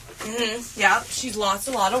kick. Mm-hmm. Yeah, she's lost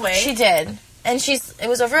a lot of weight. She did, and it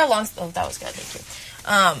was over a long. Oh, that was good. Thank you.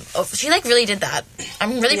 She like really did that.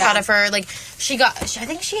 I'm really proud of her. Like I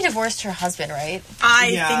think she divorced her husband, right? I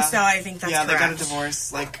think so. I think that's correct. They got a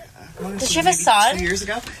divorce like. Does she have a son? 2 years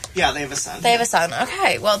ago? Yeah, they have a son. They have a son.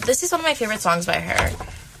 Okay. Well, this is one of my favorite songs by her.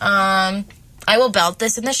 I will belt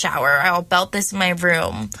this in the shower. I will belt this in my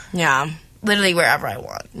room. Yeah. Literally wherever I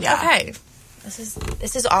want. Yeah. Okay.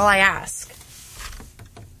 This is all I ask.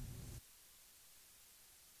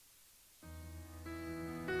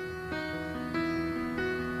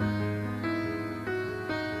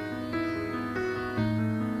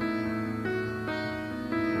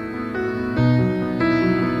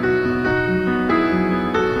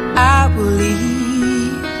 I will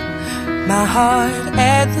leave my heart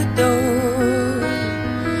at the door.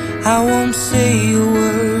 I won't say a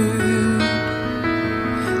word.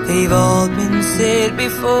 They've all been said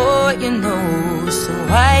before, you know. So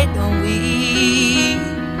why don't we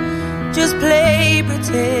just play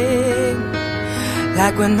pretend,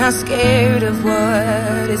 like we're not scared of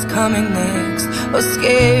what is coming next, or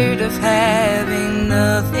scared of having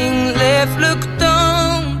nothing left. Look,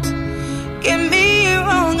 don't get me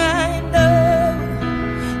wrong, I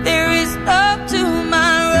know there is up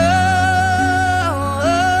tomorrow.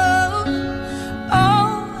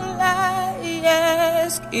 All I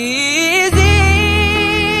ask is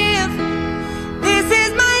if this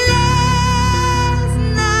is my last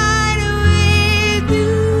night with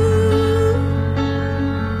you,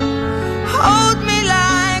 hold me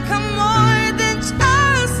like I'm more than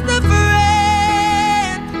just a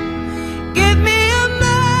friend. Give me a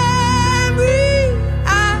memory I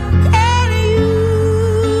can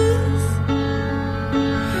use.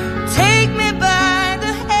 Take me by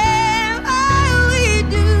the hand while we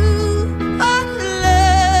do what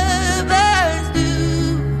lovers do.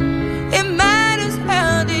 It matters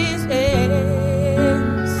how this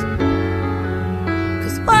ends.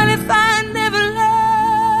 'Cause what if I never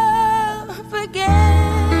love again?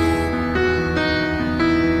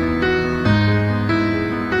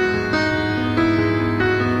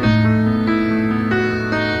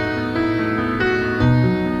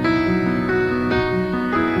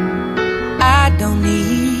 I don't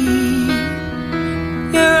need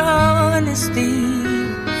your honesty.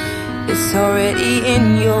 It's already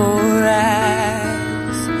in your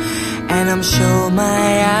eyes, and I'm sure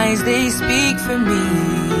my eyes, they speak for me.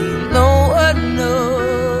 No one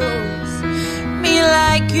knows me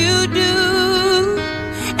like you do,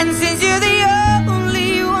 and since you're the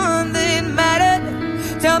only one that mattered,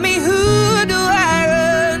 tell me, who do I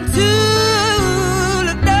run to?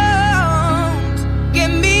 Look, don't get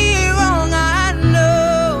me wrong, I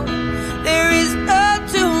know there is no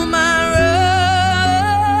tomorrow.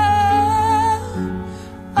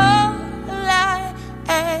 All I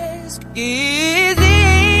ask is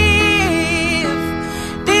if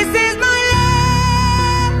this is my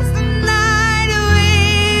last night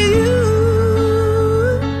with you,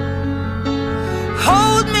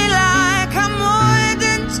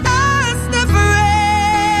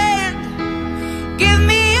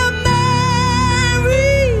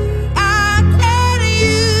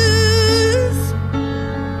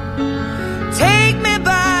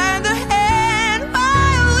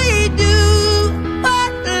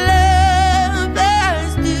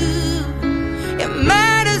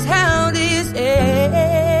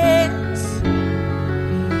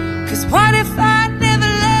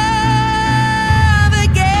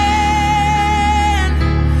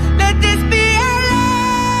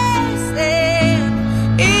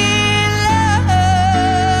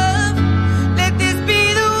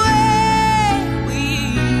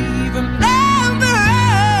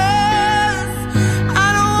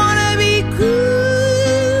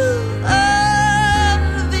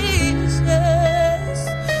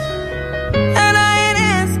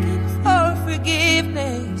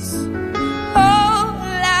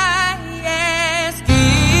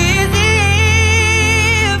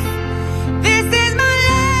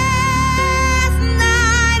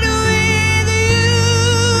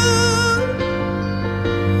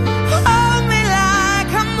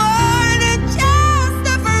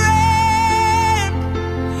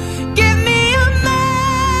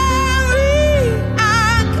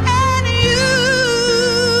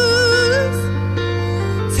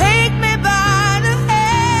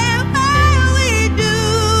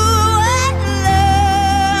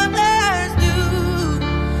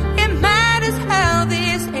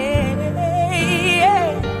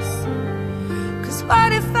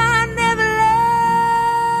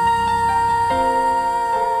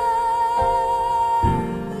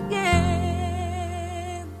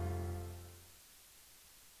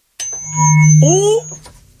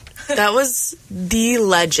 That was the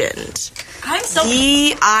legend. I'm so...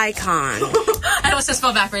 The icon. I was just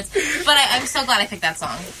spelled backwards. But I'm so glad I picked that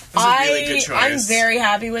song. It was a really good choice. I'm very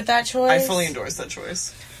happy with that choice. I fully endorse that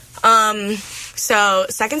choice. So,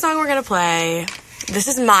 second song we're going to play, this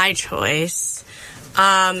is my choice.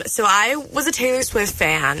 So I was a Taylor Swift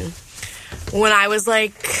fan when I was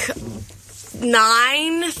like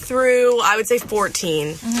 9 through, I would say 14.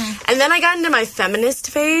 And then I got into my feminist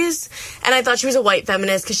phase, and I thought she was a white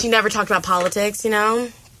feminist because she never talked about politics, you know?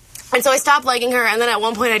 And so I stopped liking her, and then at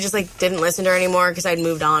one point I just, like, didn't listen to her anymore because I'd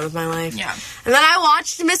moved on with my life. Yeah. And then I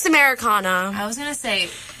watched Miss Americana. I was going to say...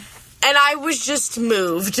 And I was just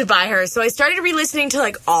moved by her. So I started re-listening to,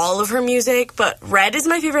 like, all of her music, but Red is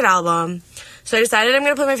my favorite album. So I decided I'm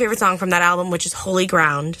going to play my favorite song from that album, which is Holy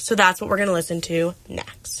Ground. So that's what we're going to listen to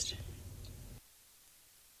next.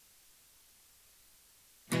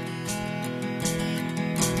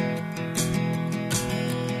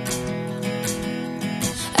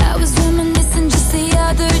 I was reminiscing just the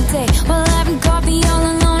other day while having coffee all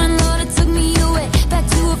alone, and Lord, it took me away back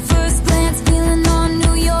to a first glance feeling on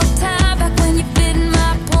New York time. Back when you fit in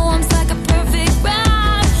my poems like a perfect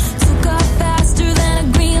rhyme. Took off faster than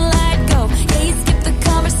a green light go. Yeah, you skip the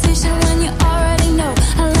conversation when you already know.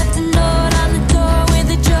 I left a note on the door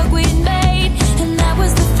with a joke we'd made, and that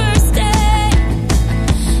was the first day.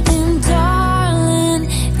 And darling,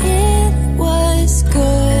 it was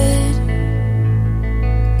good.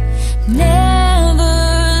 Never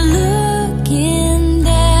looking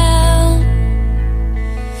down,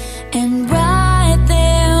 and right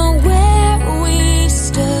there where we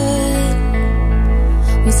stood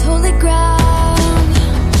was holy ground.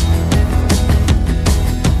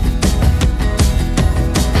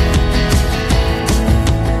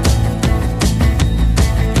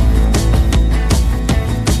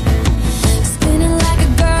 Spinning like a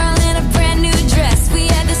girl in a brand new dress. We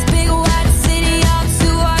had this big white city all to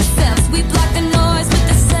ourselves. We blocked the noise with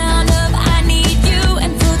the sound of I need you.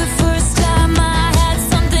 And for the first time I had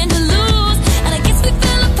something to lose. And I guess we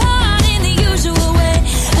fell apart in the usual way.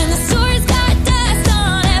 And the stories got dust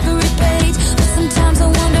on every page. But sometimes I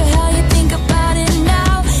wonder how you think about it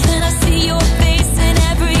now. And I see your face in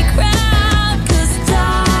every crowd. 'Cause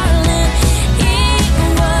darling, it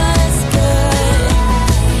was good.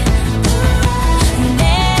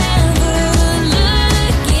 Never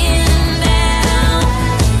looking down,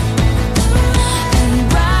 and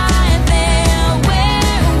right there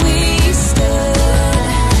where we stood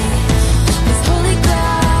was holy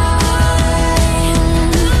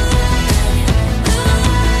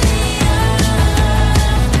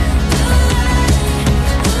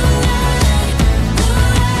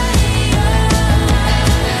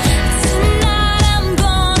Tonight I'm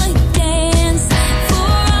gonna dance for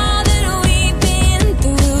all that we've been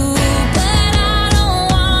through, but I don't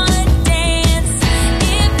wanna dance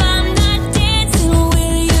if I'm not dancing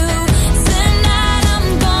with you. Tonight I'm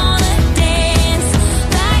gonna dance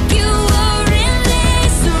like you were in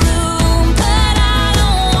this room, but I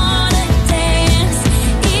don't wanna dance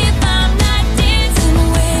if I'm not dancing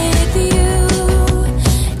with you.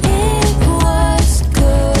 It was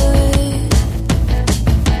good.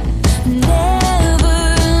 Never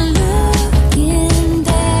looking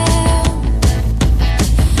down,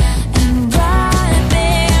 and right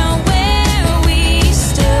there where we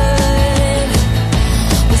stood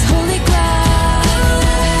was holy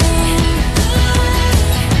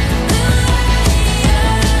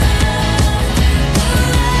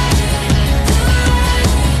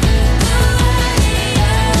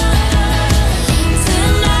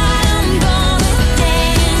Tonight I'm gonna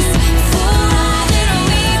dance for all that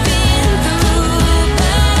we've been through,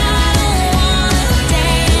 but I don't wanna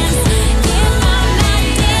dance if I'm not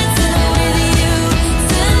dancing with you.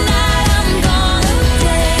 Tonight I'm gonna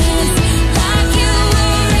dance like you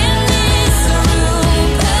were in this room,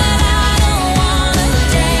 but I don't wanna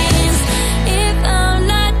dance if I'm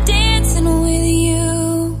not dancing with you.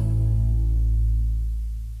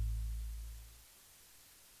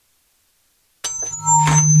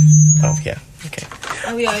 Oh, yeah. Okay.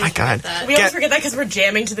 Oh, we always my God. forget that. We always forget that because we're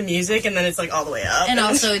jamming to the music, and then it's like all the way up. And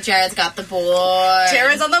also, Jared's got the board.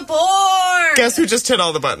 Jared's on the board! Guess who just hit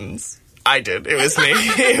all the buttons? I did. It was me.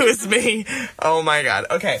 It was me. Oh my God.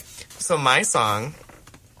 Okay. So my song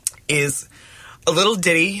is a little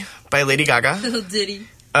ditty by Lady Gaga. Little ditty.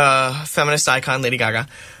 Feminist icon Lady Gaga.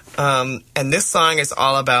 And this song is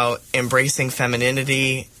all about embracing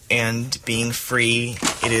femininity and being free.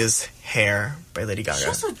 It is Hair by Lady Gaga. She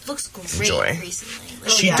also looks great Enjoy. recently.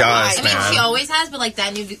 She does, I man. mean, she always has, but like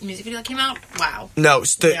that new music video that came out, wow. No,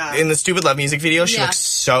 in the Stupid Love music video, she Yeah. looks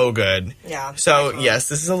so good. Yeah. So, yes,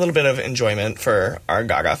 this is a little bit of enjoyment for our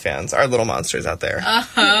Gaga fans, our little monsters out there.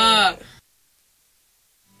 Uh-huh.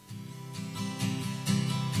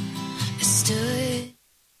 I stood.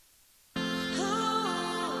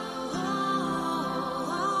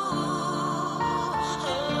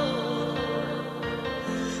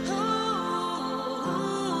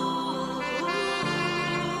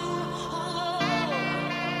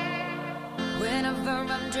 Whenever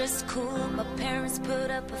I'm dressed cool, my parents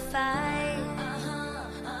put up a fight.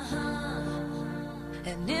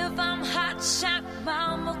 And if I'm hot shot,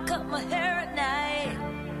 mama cut my hair at night.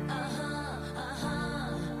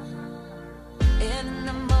 In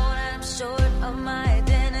the morning, I'm short of my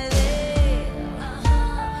identity.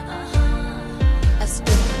 I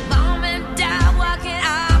spent mom and dad walking,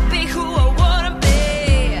 I'll be who I wanna be.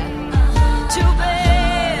 Too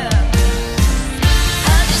bad.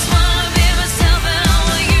 I just wanna be myself and I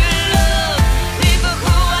want you to love me for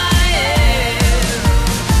who I am.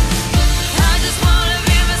 I just wanna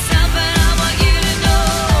be myself and I want you to know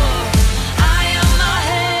I am my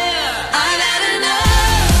hair. I've had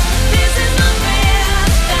enough. This is my prayer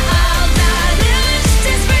that I'll die living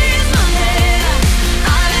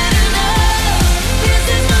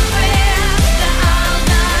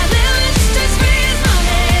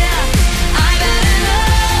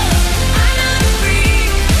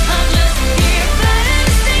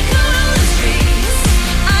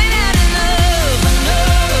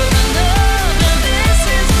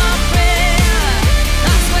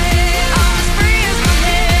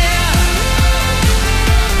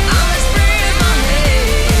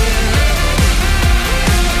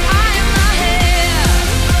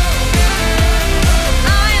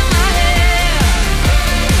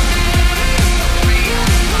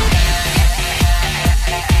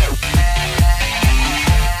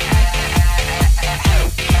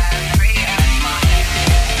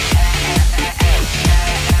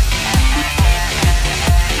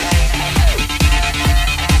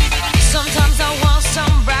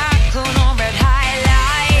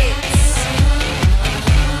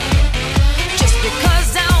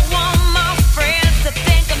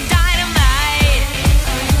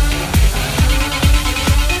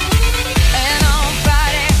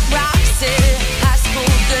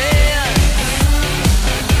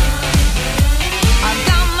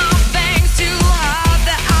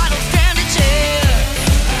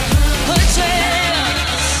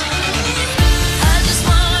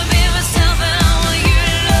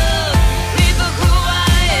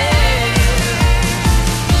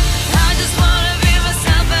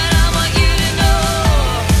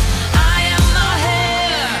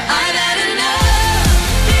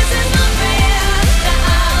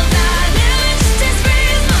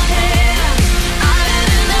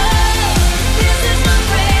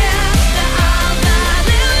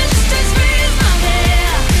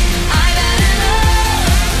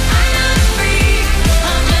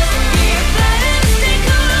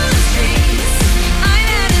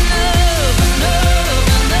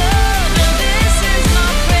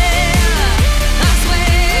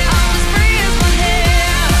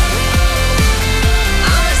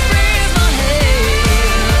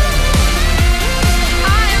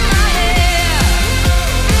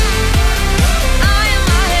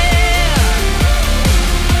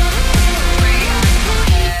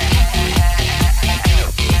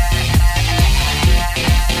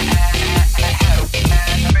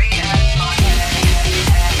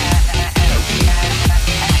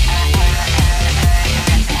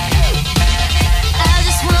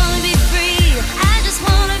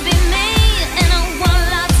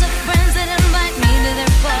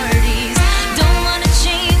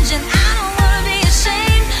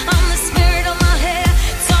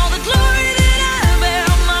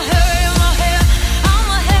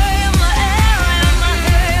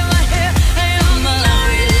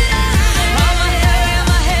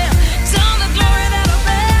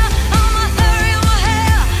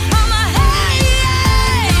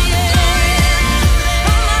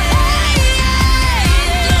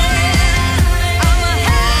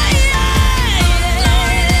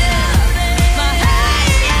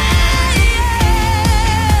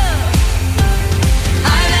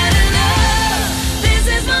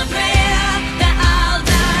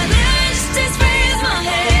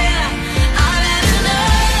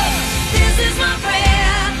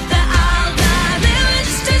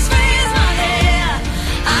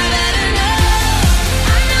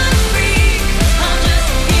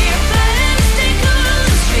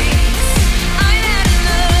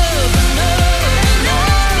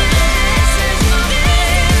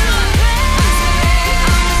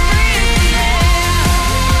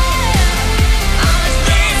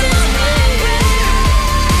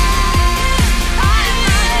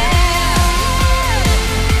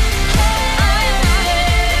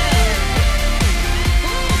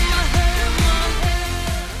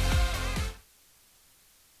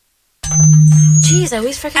Jeez, I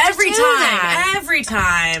always forget Every to do time. that. Every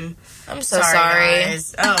time. I'm so sorry.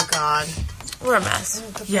 Guys. Oh, God. We're a mess.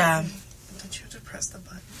 Yeah. Don't you have to press the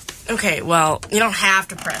button? Okay, well, you don't have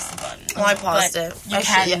to press the button. Well, I paused it. You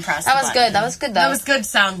can press the That was button. good. That was good, though. That was good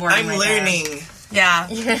soundboarding. I'm learning. Yeah.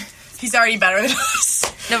 He's already better than us.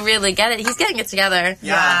 No, really, get it. He's getting it together.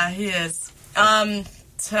 Yeah, he is.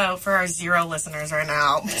 So, for our 0 listeners right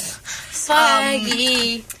now.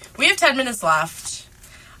 Swaggy. We have 10 minutes left.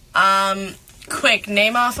 Quick,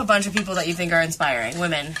 name off a bunch of people that you think are inspiring.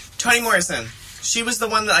 Women. Toni Morrison. She was the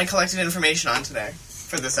one that I collected information on today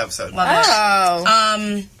for this episode. Love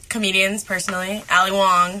it. Comedians, personally. Ali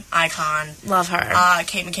Wong, icon. Love her.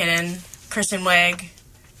 Kate McKinnon, Kristen Wiig,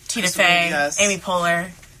 Tina Kristen Fey, Wiig, yes. Amy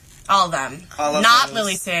Poehler. All of them. Not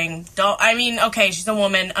Lily Singh. Okay, she's a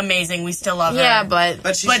woman. Amazing. We still love her. Yeah,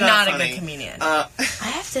 but she's not a funny. good comedian. I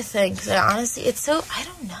have to think. Honestly, it's so... I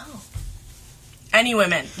don't know. Any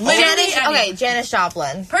women. Literally any. Okay, Janis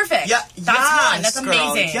Joplin. Perfect. Yeah, That's one. That's girl.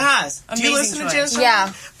 amazing. Yes. Amazing Do you listen choice. to Janis Joplin?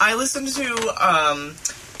 Yeah. I listen to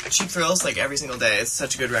Cheap Thrills like every single day. It's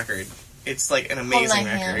such a good record. It's like an amazing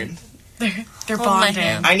my record. hand. They're Hold my bonding.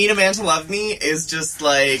 hand. I Need a Man to Love Me is just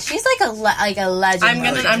like... She's like a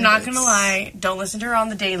legend. I'm not gonna lie. Don't listen to her on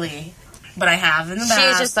the daily, but I have in the past.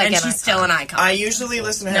 She's just like and an she's still an icon. I usually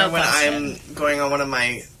listen to her No when question. I'm going on one of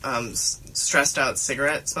my stressed out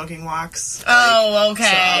cigarette smoking walks. Oh,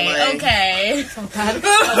 okay. So, like- okay. like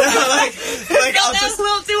No, I'll that was just a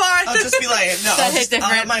little too hard. I'll just be like, no, That I'll hit just,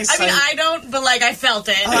 different. I'll have my I mean, I don't, but like I felt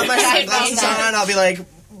it. I'll have my I sunglasses felt that. on, I'll be like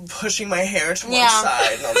pushing my hair to one Yeah.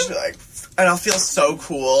 side, and I'll just be like, and I'll feel so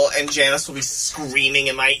cool, and Janice will be screaming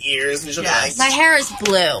in my ears, and she'll be like, My hair is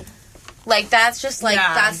blue. Like, that's just like,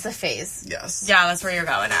 Yeah. that's the phase. yes. Yeah, that's where you're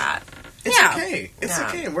going at. It's Yeah. okay. It's Yeah.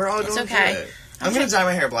 okay. We're all It's going okay. through it. I'm going to dye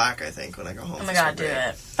my hair black, I think, when I go home. Oh my god, do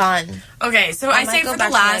it. Fun. Okay, so I might say go for back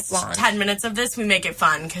the to my last blonde. 10 minutes of this, we make it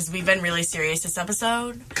fun because we've been really serious this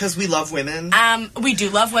episode. Because we love women. We do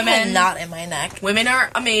love women. And not in my neck. Women are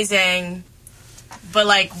amazing, but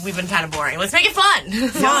like we've been kind of boring. Let's make it fun.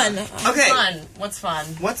 Fun. Okay. Fun. What's fun?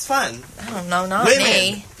 What's fun? I don't know, not Women.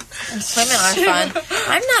 me. Women are fun.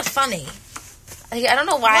 I'm not funny. I don't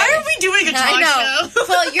know why. Why are we doing a talk I know. show?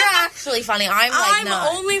 Well, you're actually funny. I'm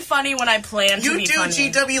not. only funny when I plan to You be do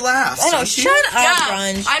funny. GW Laughs. I know. don't you? Shut up, Yeah,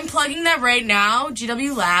 Grunge. I'm plugging that right now.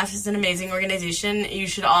 GW Laugh is an amazing organization. You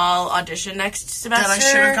should all audition next semester. That I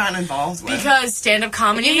should have gotten involved with. Because stand-up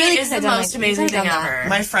comedy You really is the could've done most it. You amazing could've thing done that. ever.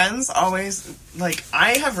 My friends always, like,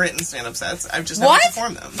 I have written stand-up sets. I've just never What?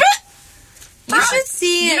 performed them. You should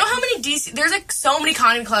see. You know how many DC... There's like so many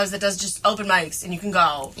comedy clubs that does just open mics and you can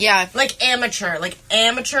go. Yeah. Like amateur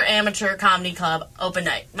comedy club open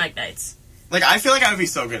mic nights. Like, I feel like I would be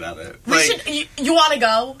so good at it. We Like, should... You want to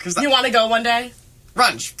go? 'Cause You want to go one day?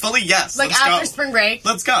 Runch, fully yes. Like Let's after go. spring break?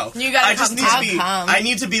 Let's go. You gotta I just come. need to I'll be. come. I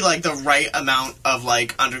need to be like the right amount of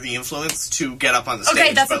like under the influence to get up on the stage.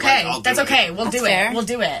 Okay, that's but, okay. Like, I'll do That's it. okay. We'll That's do fair. it. We'll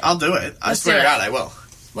do it. I'll do it. I Let's swear do to it. God, I will.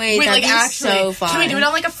 Wait, Wait, that'd like be actually, so fun. can we do it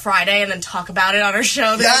on like a Friday and then talk about it on our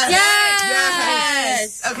show?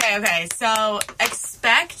 Yes. Okay. So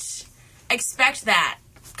expect that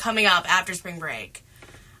coming up after spring break.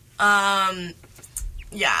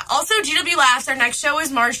 Yeah. Also, GW Laughs. Our next show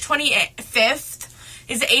is March 25th.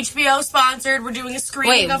 It's HBO sponsored. We're doing a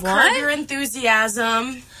screening Wait, of what? Curb Your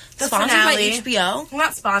Enthusiasm. The Sponsored by finale. HBO? Well,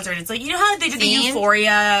 not sponsored. It's like, you know how they did the Themed?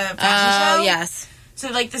 Euphoria fashion show? Yes. So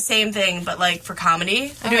like the same thing, but like for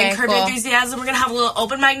comedy. We're Okay, doing Curb Your cool. Enthusiasm. We're gonna have a little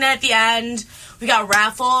open mic night at the end. We got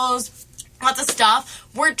raffles, lots of stuff.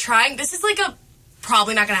 We're trying. This is like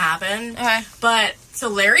probably not gonna happen. Okay. But so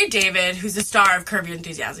Larry David, who's the star of Curb Your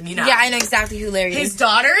Enthusiasm, you know. Yeah, I know exactly who Larry His is.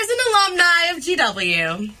 daughter is an alumni of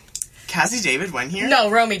GW. Cassie David went here. No,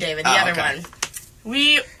 Romy David, the Oh, other okay. one.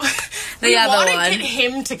 We The other want to one. get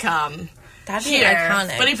him to come. That'd be Here,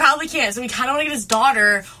 iconic. but he probably can't. So we kind of want to get his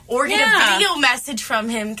daughter or get Yeah. a video message from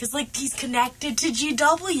him because like he's connected to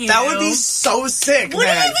GW. That would be so sick, Wouldn't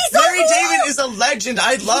man. it be so Larry cool? David is a legend.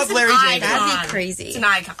 I love an Larry icon. David. That'd be crazy. It's an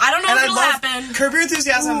icon. I don't know And if I it'll love happen. Curb Your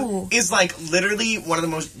Enthusiasm Ooh. is like literally one of the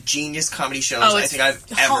most genius comedy shows Oh, I it's think I've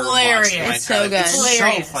ever hilarious. watched in my It's so time. good. It's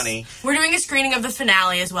Hilarious. so funny. We're doing a screening of the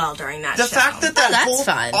finale as well during that The show. fact that that's whole,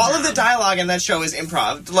 fun. all of the dialogue in that show is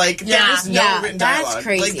improv. Like Yeah. there is no Yeah, written that's dialogue.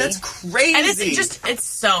 crazy. Like that's crazy. and it's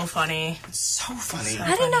so funny. so funny.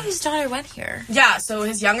 I didn't know his daughter went here. Yeah, so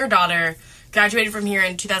his younger daughter graduated from here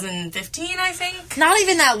in 2015, I think. Not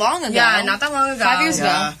even that long ago. Yeah, not that long ago. 5 years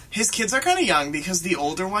Yeah. ago. His kids are kind of young because the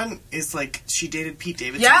older one is like she dated Pete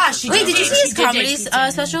Davidson. Yeah, for she forever. Wait, did you see his She did comedy date Pete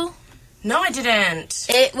Davidson. special? No, I didn't.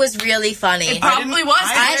 It was really funny. It probably was.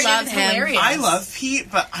 I love him. Hilarious. I love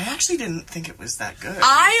Pete, but I actually didn't think it was that good.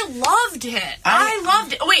 I loved it. I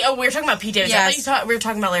loved it. Wait, we were talking about Pete Davidson. Yes. I thought we were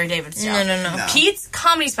talking about Larry David stuff. No. Pete's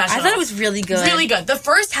comedy special. I thought it was really good. Really good. The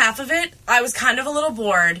first half of it, I was kind of a little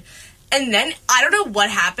bored. And then, I don't know what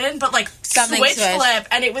happened, but like, switch flip,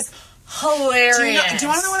 and it was hilarious. Do you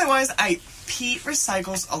want to know what it was? Pete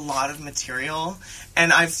recycles a lot of material,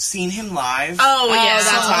 and I've seen him live. Oh,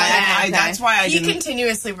 yeah. That's why I He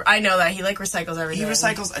continuously, I know that, he like recycles everything. He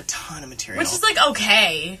recycles a ton of material. Which is like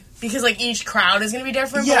okay, because like each crowd is going to be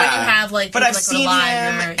different, Yeah. but when you have like, but people, I've like, seen go to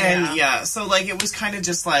live, him, and so like, it was kind of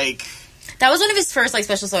just like... That was one of his first like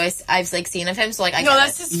special stories I've like seen of him. So like I no, get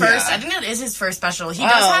that's it. his first. I think that is his first special. He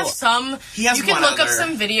does have some. He has you can one look up other.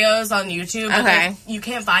 some videos on YouTube. But Okay. like, you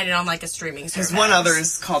can't find it on like a streaming service. His one other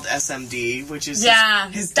is called SMD, which is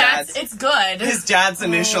his that's dad's... it's good. His dad's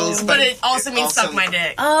initials, but it also means suck my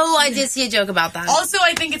dick. Oh, I did see a joke about that. Also,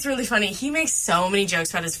 I think it's really funny. He makes so many jokes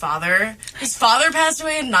about his father. His father passed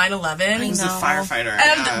away in 9/11. He was a firefighter.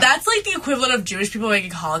 And that's like the equivalent of Jewish people making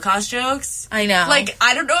Holocaust jokes. I know. Like,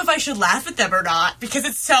 I don't know if I should laugh at them or not, because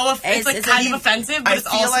it's so, it's like kind of offensive, but I it's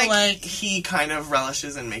feel also like he kind of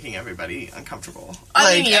relishes in making everybody uncomfortable.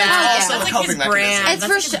 I mean, Like, yeah. it's also It's a like his coping brand.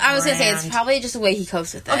 mechanism. It's I was gonna say it's probably just the way he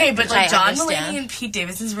copes with it. Okay, but which like I John understand. Mulaney and Pete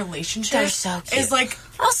Davidson's relationship They're so cute. is like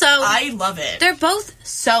Also, I love it. They're both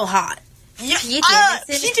so hot. Yeah, Pete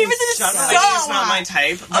Pete Davidson is John so Mulaney is not hot. my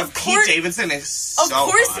type, but Pete Davidson is so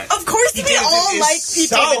hot. Of course, Pete we Davidson all is like Pete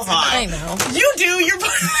so Davidson. hot. I know. You do. You're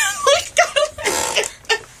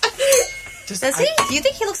Does he? Do you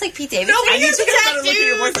think he looks like Pete Davidson? No, but I need to get a better look at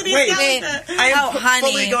your boyfriend. Wait, I am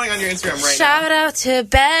fully going on your Instagram right now. Shout out to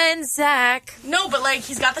Ben Zach. No, but like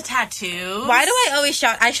he's got the tattoo. Why do I always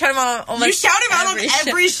shout? I shout him out almost. You shout him out on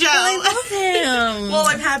every show. I love him. Well,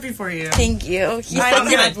 I'm happy for you. Thank you. He's I'm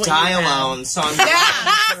such gonna a- die alone, so I'm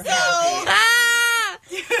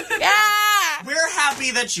Yeah. We're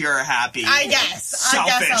happy that you're happy. I guess I'll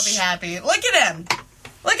Selfish. be happy. Look at him.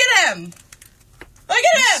 Look at him. Look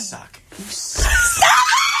at him. Suck.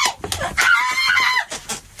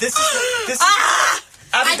 This is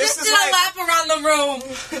Abby, I this just is did why, a lap around the room.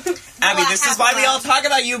 Abby, this is why we all talk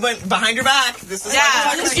about you, but behind your back. This is Yeah,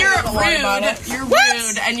 why we because talk about you're you. rude. You're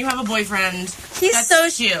rude, and you have a boyfriend. He's That's so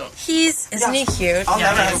cute. Isn't he cute? I'll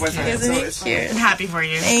never have a he's boyfriend. Isn't so he it's fine. cute? I'm happy for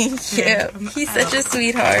you. Thank you. He's such a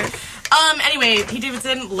sweetheart. Anyway, Pete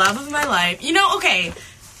Davidson, love of my life. You know, okay.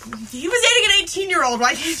 He was dating an 18-year-old.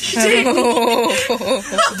 Why can't he date me?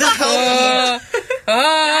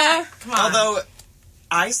 Come on. Although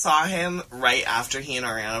I saw him right after he and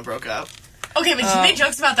Ariana broke up. Okay, but he made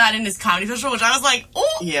jokes about that in his comedy special, which I was like,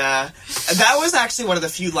 oh. Yeah, that was actually one of the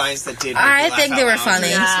few lines that did. Make me I laugh think out they were loud funny.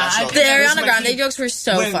 during the special. The It was Ariana when Grande he- jokes were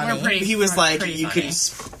so when funny. He was like, pretty "You funny.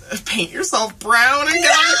 can paint yourself brown and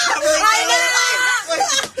get on the cover." I know.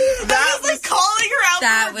 That was like calling her out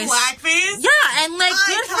That for was- blackface. Yeah, and like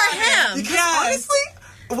good for him. Because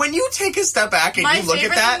honestly, when you take a step back and My you look at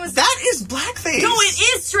favorite that, thing was- that is blackface. No,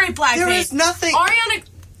 it is straight blackface. There is nothing. Ariana.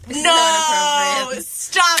 is No, inappropriate.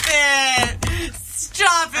 stop it.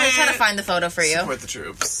 Stop it. I'm trying to find the photo for you. Support the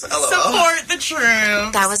troops. LOL. Support the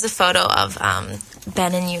troops. That was a photo of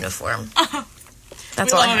Ben in uniform.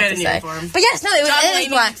 That's We all love I have Ben to in say. uniform. But yes, no, it was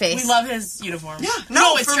John blackface. We love his uniform. Yeah,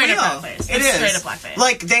 No, it's for straight real. up blackface. It It's is straight up blackface.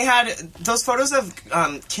 Like they had those photos of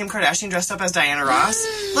Kim Kardashian dressed up as Diana Ross.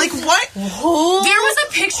 Like what? There was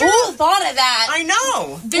a picture. Who thought of that? I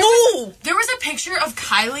know. There was a picture of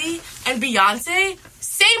Kylie and Beyonce.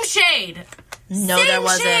 Same shade. No, Same there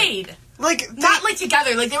wasn't. shade. Like Not like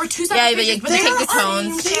together. Like they were two separate Yeah, but pictures, you but they take the were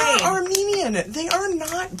tones. They are Armenian. They are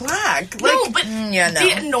not black. Like, No, but yeah, no.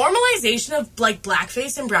 the normalization of like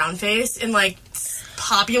blackface and brownface in like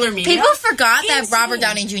popular media. People forgot that Insane. Robert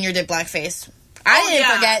Downey Jr. did blackface. I Oh, didn't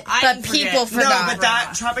yeah, forget, I but didn't people forget. forgot. no, but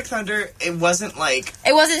that Tropic Thunder, it wasn't like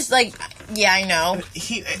It wasn't like, yeah, I know.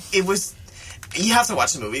 it was. You have to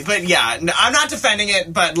watch the movie, but yeah, no, I'm not defending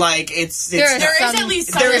it, but like it's There is at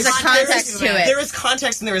least some there's a context to it. There is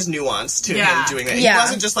context and there is nuance to Yeah. him doing that. Yeah. He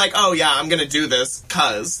wasn't just like, oh yeah, I'm gonna do this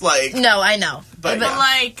cause like. No, I know, But but yeah.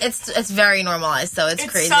 like it's very normalized, so it's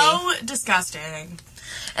crazy. so disgusting.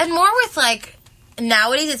 And more with like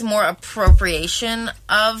nowadays, it's more appropriation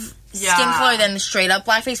of Yeah. skin color than straight up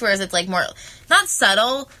blackface, whereas it's like more not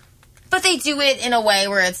subtle, but they do it in a way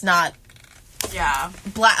where it's not Yeah.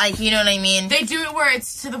 black. Like, you know what I mean? They do it where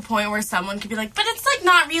it's to the point where someone could be like, but it's like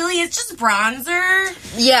not really, it's just bronzer.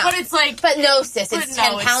 Yeah, But it's like, but no, sis, but it's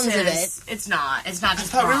no, 10 pounds of it. sis. It's not. It's not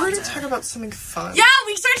just I thought we were bronzer. going to talk about something fun. Yeah,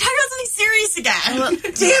 we started talking about something serious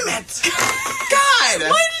again. Damn it! God!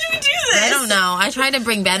 Why did we do this? I don't know. I tried tried to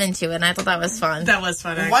bring Ben into it, and I thought that was fun. That was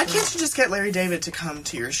fun, actually. Why can't you just get Larry David to come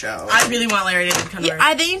to your show? I really want Larry David to come to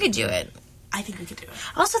I think you could do it. I think we could do it.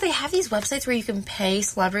 Also, they have these websites where you can pay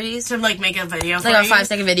celebrities to like make a video, like a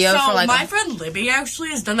 5-second video. So for like my friend Libby actually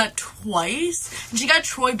has done that twice, and she got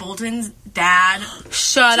Troy Bolton's dad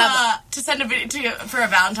to send a video for a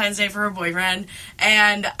Valentine's Day for her boyfriend,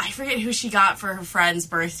 and I forget who she got for her friend's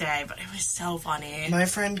birthday, but it was so funny. My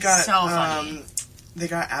friend got so funny. They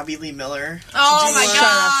got Abby Lee Miller. Oh my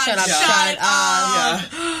god! Shut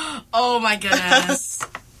up! Yeah. Oh my goodness.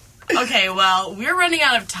 Okay, well, we're running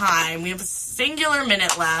out of time. We have a singular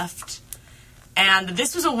minute left. And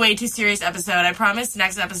this was a way too serious episode. I promise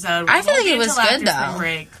next episode... I feel like it was good, though.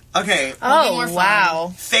 Break. Okay. Oh,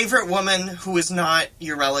 wow. Favorite woman who is not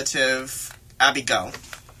your relative, Abby, go.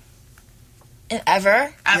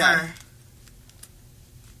 Ever? Yeah.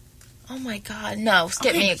 Oh my god, no.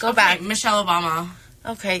 Skip me. Go back. Michelle Obama.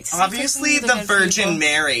 Okay. Obviously the Virgin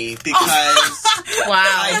Mary, because wow.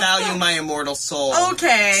 I value my immortal soul.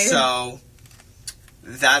 Okay. So,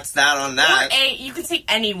 that's that on that. Or you can say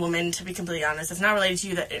any woman, to be completely honest. It's not related to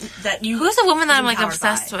you that you... Who's a woman that I'm, like,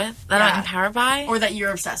 obsessed with? That I'm empowered by? Or that you're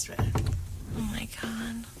obsessed with. Oh my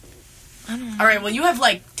god. I don't know. Alright, well, you have,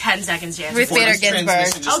 like, 10 seconds to answer. Ruth Bader Ginsburg.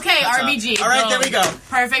 Okay, RBG. Alright, there we go.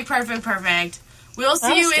 Perfect. We'll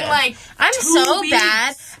see you in, like, I'm 2 so weeks.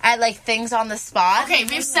 bad at, like, things on the spot. Okay,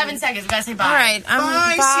 we have 7 seconds. We gotta say bye. Alright,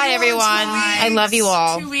 bye everyone. I love you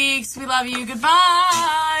all. 2 weeks. We love you.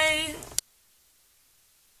 Goodbye.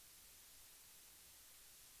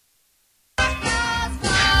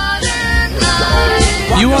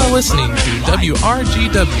 You are listening to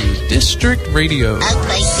WRGW District Radio. Oh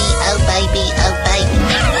baby.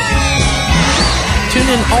 Tune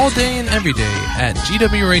in all day and every day at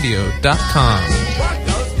gwradio.com.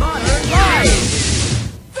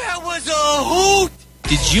 That was a hoot!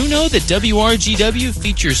 Did you know that WRGW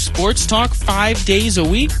features sports talk 5 days a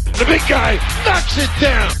week? The big guy knocks it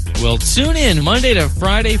down. Well, tune in Monday to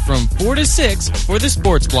Friday from 4 to 6 for the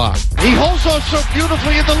Sports Block. He holds on so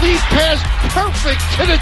beautifully in the lead pass. Perfect to the